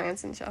Voyager and my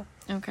Instant Shell.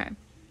 Okay.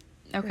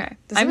 Does it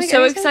I'm make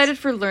so any excited sense?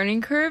 for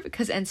Learning Curve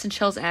because Ensign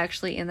Shell's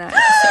actually in that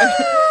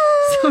episode.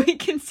 So we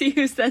can see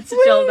who's the Ensign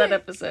Shell in that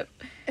episode.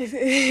 If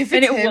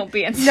And it's it him. won't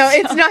be Ensign No, Shell.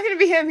 it's not going to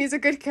be him. He's a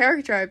good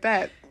character, I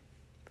bet.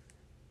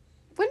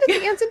 When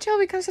did the Ensign Shell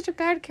become such a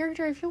bad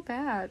character? I feel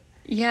bad.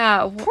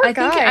 Yeah. Poor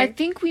guy. I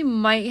think we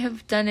might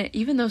have done it,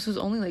 even though this was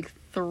only like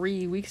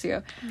 3 weeks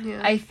ago.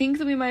 Yeah. I think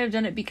that we might have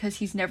done it because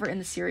he's never in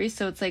the series,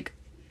 so it's like,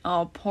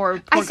 oh,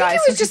 poor I guy.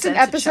 think it so was just he's an the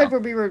Ensign episode Shell. where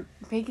we were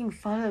making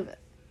fun of it.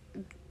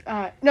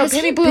 No, Has Pay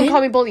he Me Blue and been-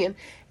 Call Me Bullion.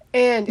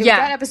 And it was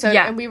that episode,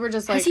 and we were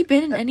just like... Has he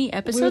been in any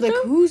episode, We were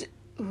like, though?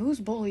 who's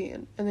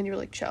Bullion? And then you were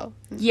like, Shell.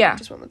 And Yeah. we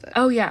just went with it.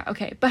 Oh, yeah,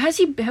 okay. But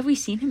have we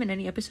seen him in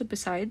any episode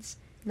besides?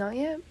 Not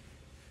yet.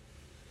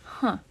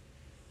 Huh.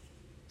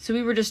 So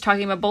we were just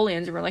talking about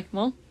Bullions, and we're like,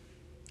 well...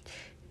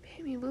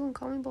 Pay Me Blue and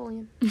Call Me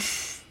Bullion.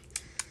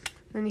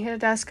 Then you hit a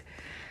desk.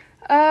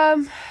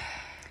 I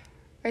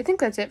think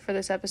that's it for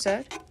this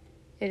episode.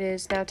 It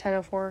is now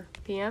 10:04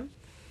 p.m.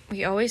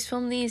 We always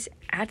film these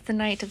at the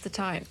night of the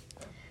time.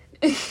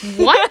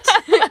 What?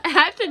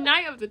 At the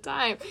night of the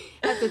time.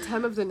 At the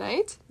time of the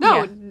night?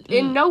 No, Yeah.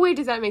 in no way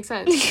does that make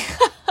sense.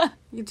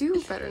 You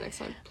do better next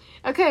time.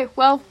 Okay,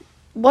 well,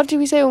 what do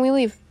we say when we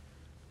leave?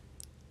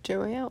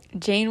 Janeway out.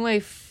 Janeway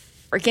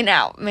freaking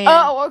out, man.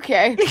 Oh,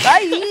 okay. Bye.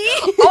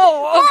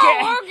 Oh, okay.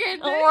 Oh, okay.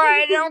 All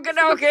right,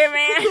 okay,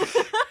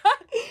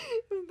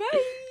 man.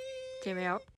 Bye. Janeway out.